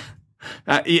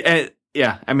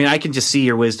 Yeah. I mean, I can just see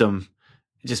your wisdom,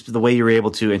 just the way you were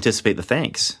able to anticipate the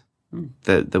thanks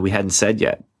that we hadn't said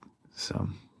yet. So,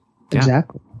 yeah.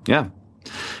 Exactly. Yeah.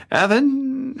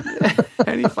 Evan,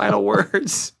 any final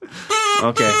words?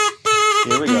 Okay.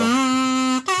 Here we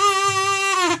go.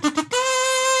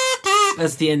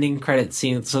 That's the ending credit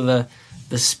scene. So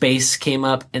the space came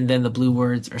up, and then the blue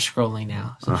words are scrolling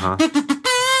now. So. Uh-huh.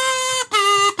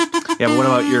 Yeah, but what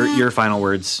about your final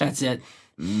words? That's it.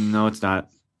 No, it's not.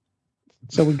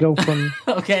 So we go from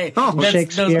Okay. Oh, those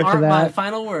Shakespeare to aren't my that.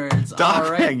 final words. Dog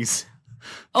All right. wings.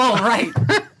 Oh, right.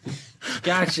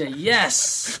 Gotcha.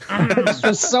 Yes. this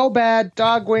was so bad.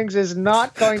 Dog Wings is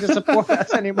not going to support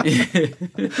us anymore.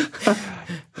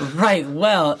 Right.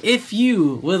 Well, if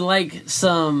you would like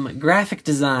some graphic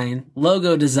design,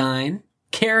 logo design,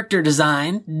 character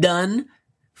design done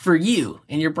for you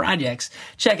and your projects,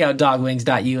 check out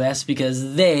dogwings.us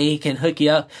because they can hook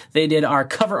you up. They did our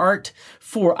cover art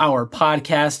for our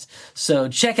podcast. So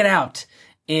check it out.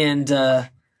 And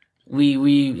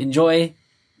we enjoy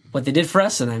what they did for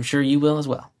us, and I'm sure you will as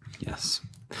well. Yes.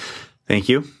 Thank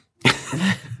you.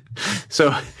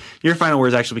 So your final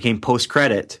words actually became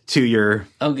post-credit to your...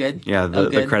 Oh, good. Yeah, the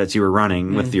good. credits you were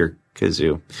running with your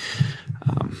kazoo.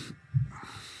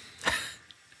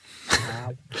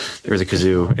 There was a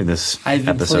kazoo in this I've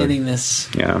been episode. planning this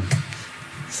Yeah.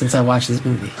 since I watched this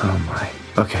movie. Oh, my.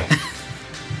 Okay.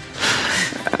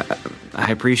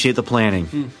 I appreciate the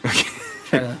planning. Okay.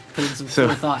 Try to put in some So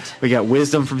cool thought. we got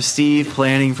wisdom from Steve,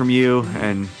 planning from you,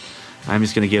 and I'm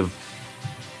just going to give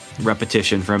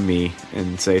repetition from me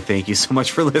and say thank you so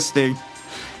much for listening,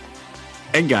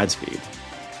 and Godspeed.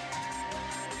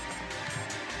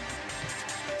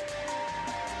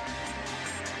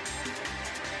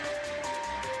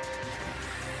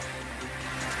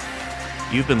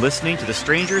 You've been listening to the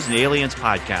Strangers and Aliens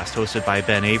podcast, hosted by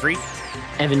Ben Avery.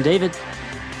 Evan David.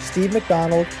 Steve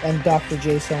McDonald and Dr.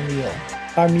 Jason O'Neill.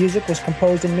 Our music was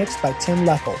composed and mixed by Tim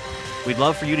Leffel. We'd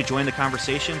love for you to join the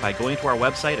conversation by going to our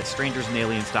website at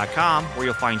strangersandaliens.com, where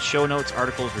you'll find show notes,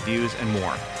 articles, reviews, and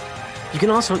more. You can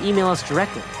also email us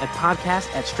directly at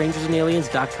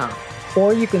podcast@strangersandaliens.com.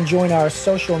 Or you can join our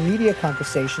social media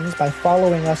conversations by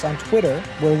following us on Twitter,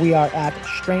 where we are at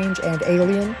Strange and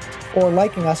Alien, or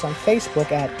liking us on Facebook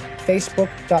at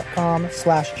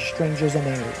facebook.com/Strangers and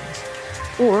Aliens.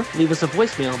 Or leave us a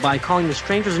voicemail by calling the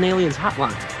Strangers and Aliens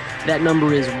hotline. That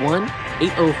number is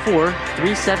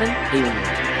 1-804-37-ALIEN.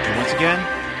 And once again,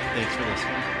 thanks for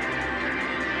listening.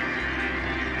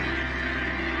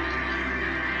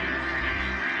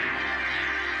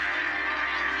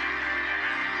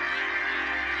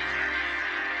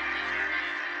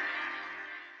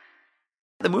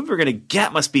 The movie we're going to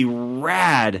get must be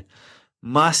rad.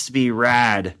 Must be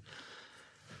rad.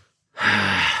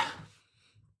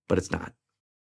 But it's not.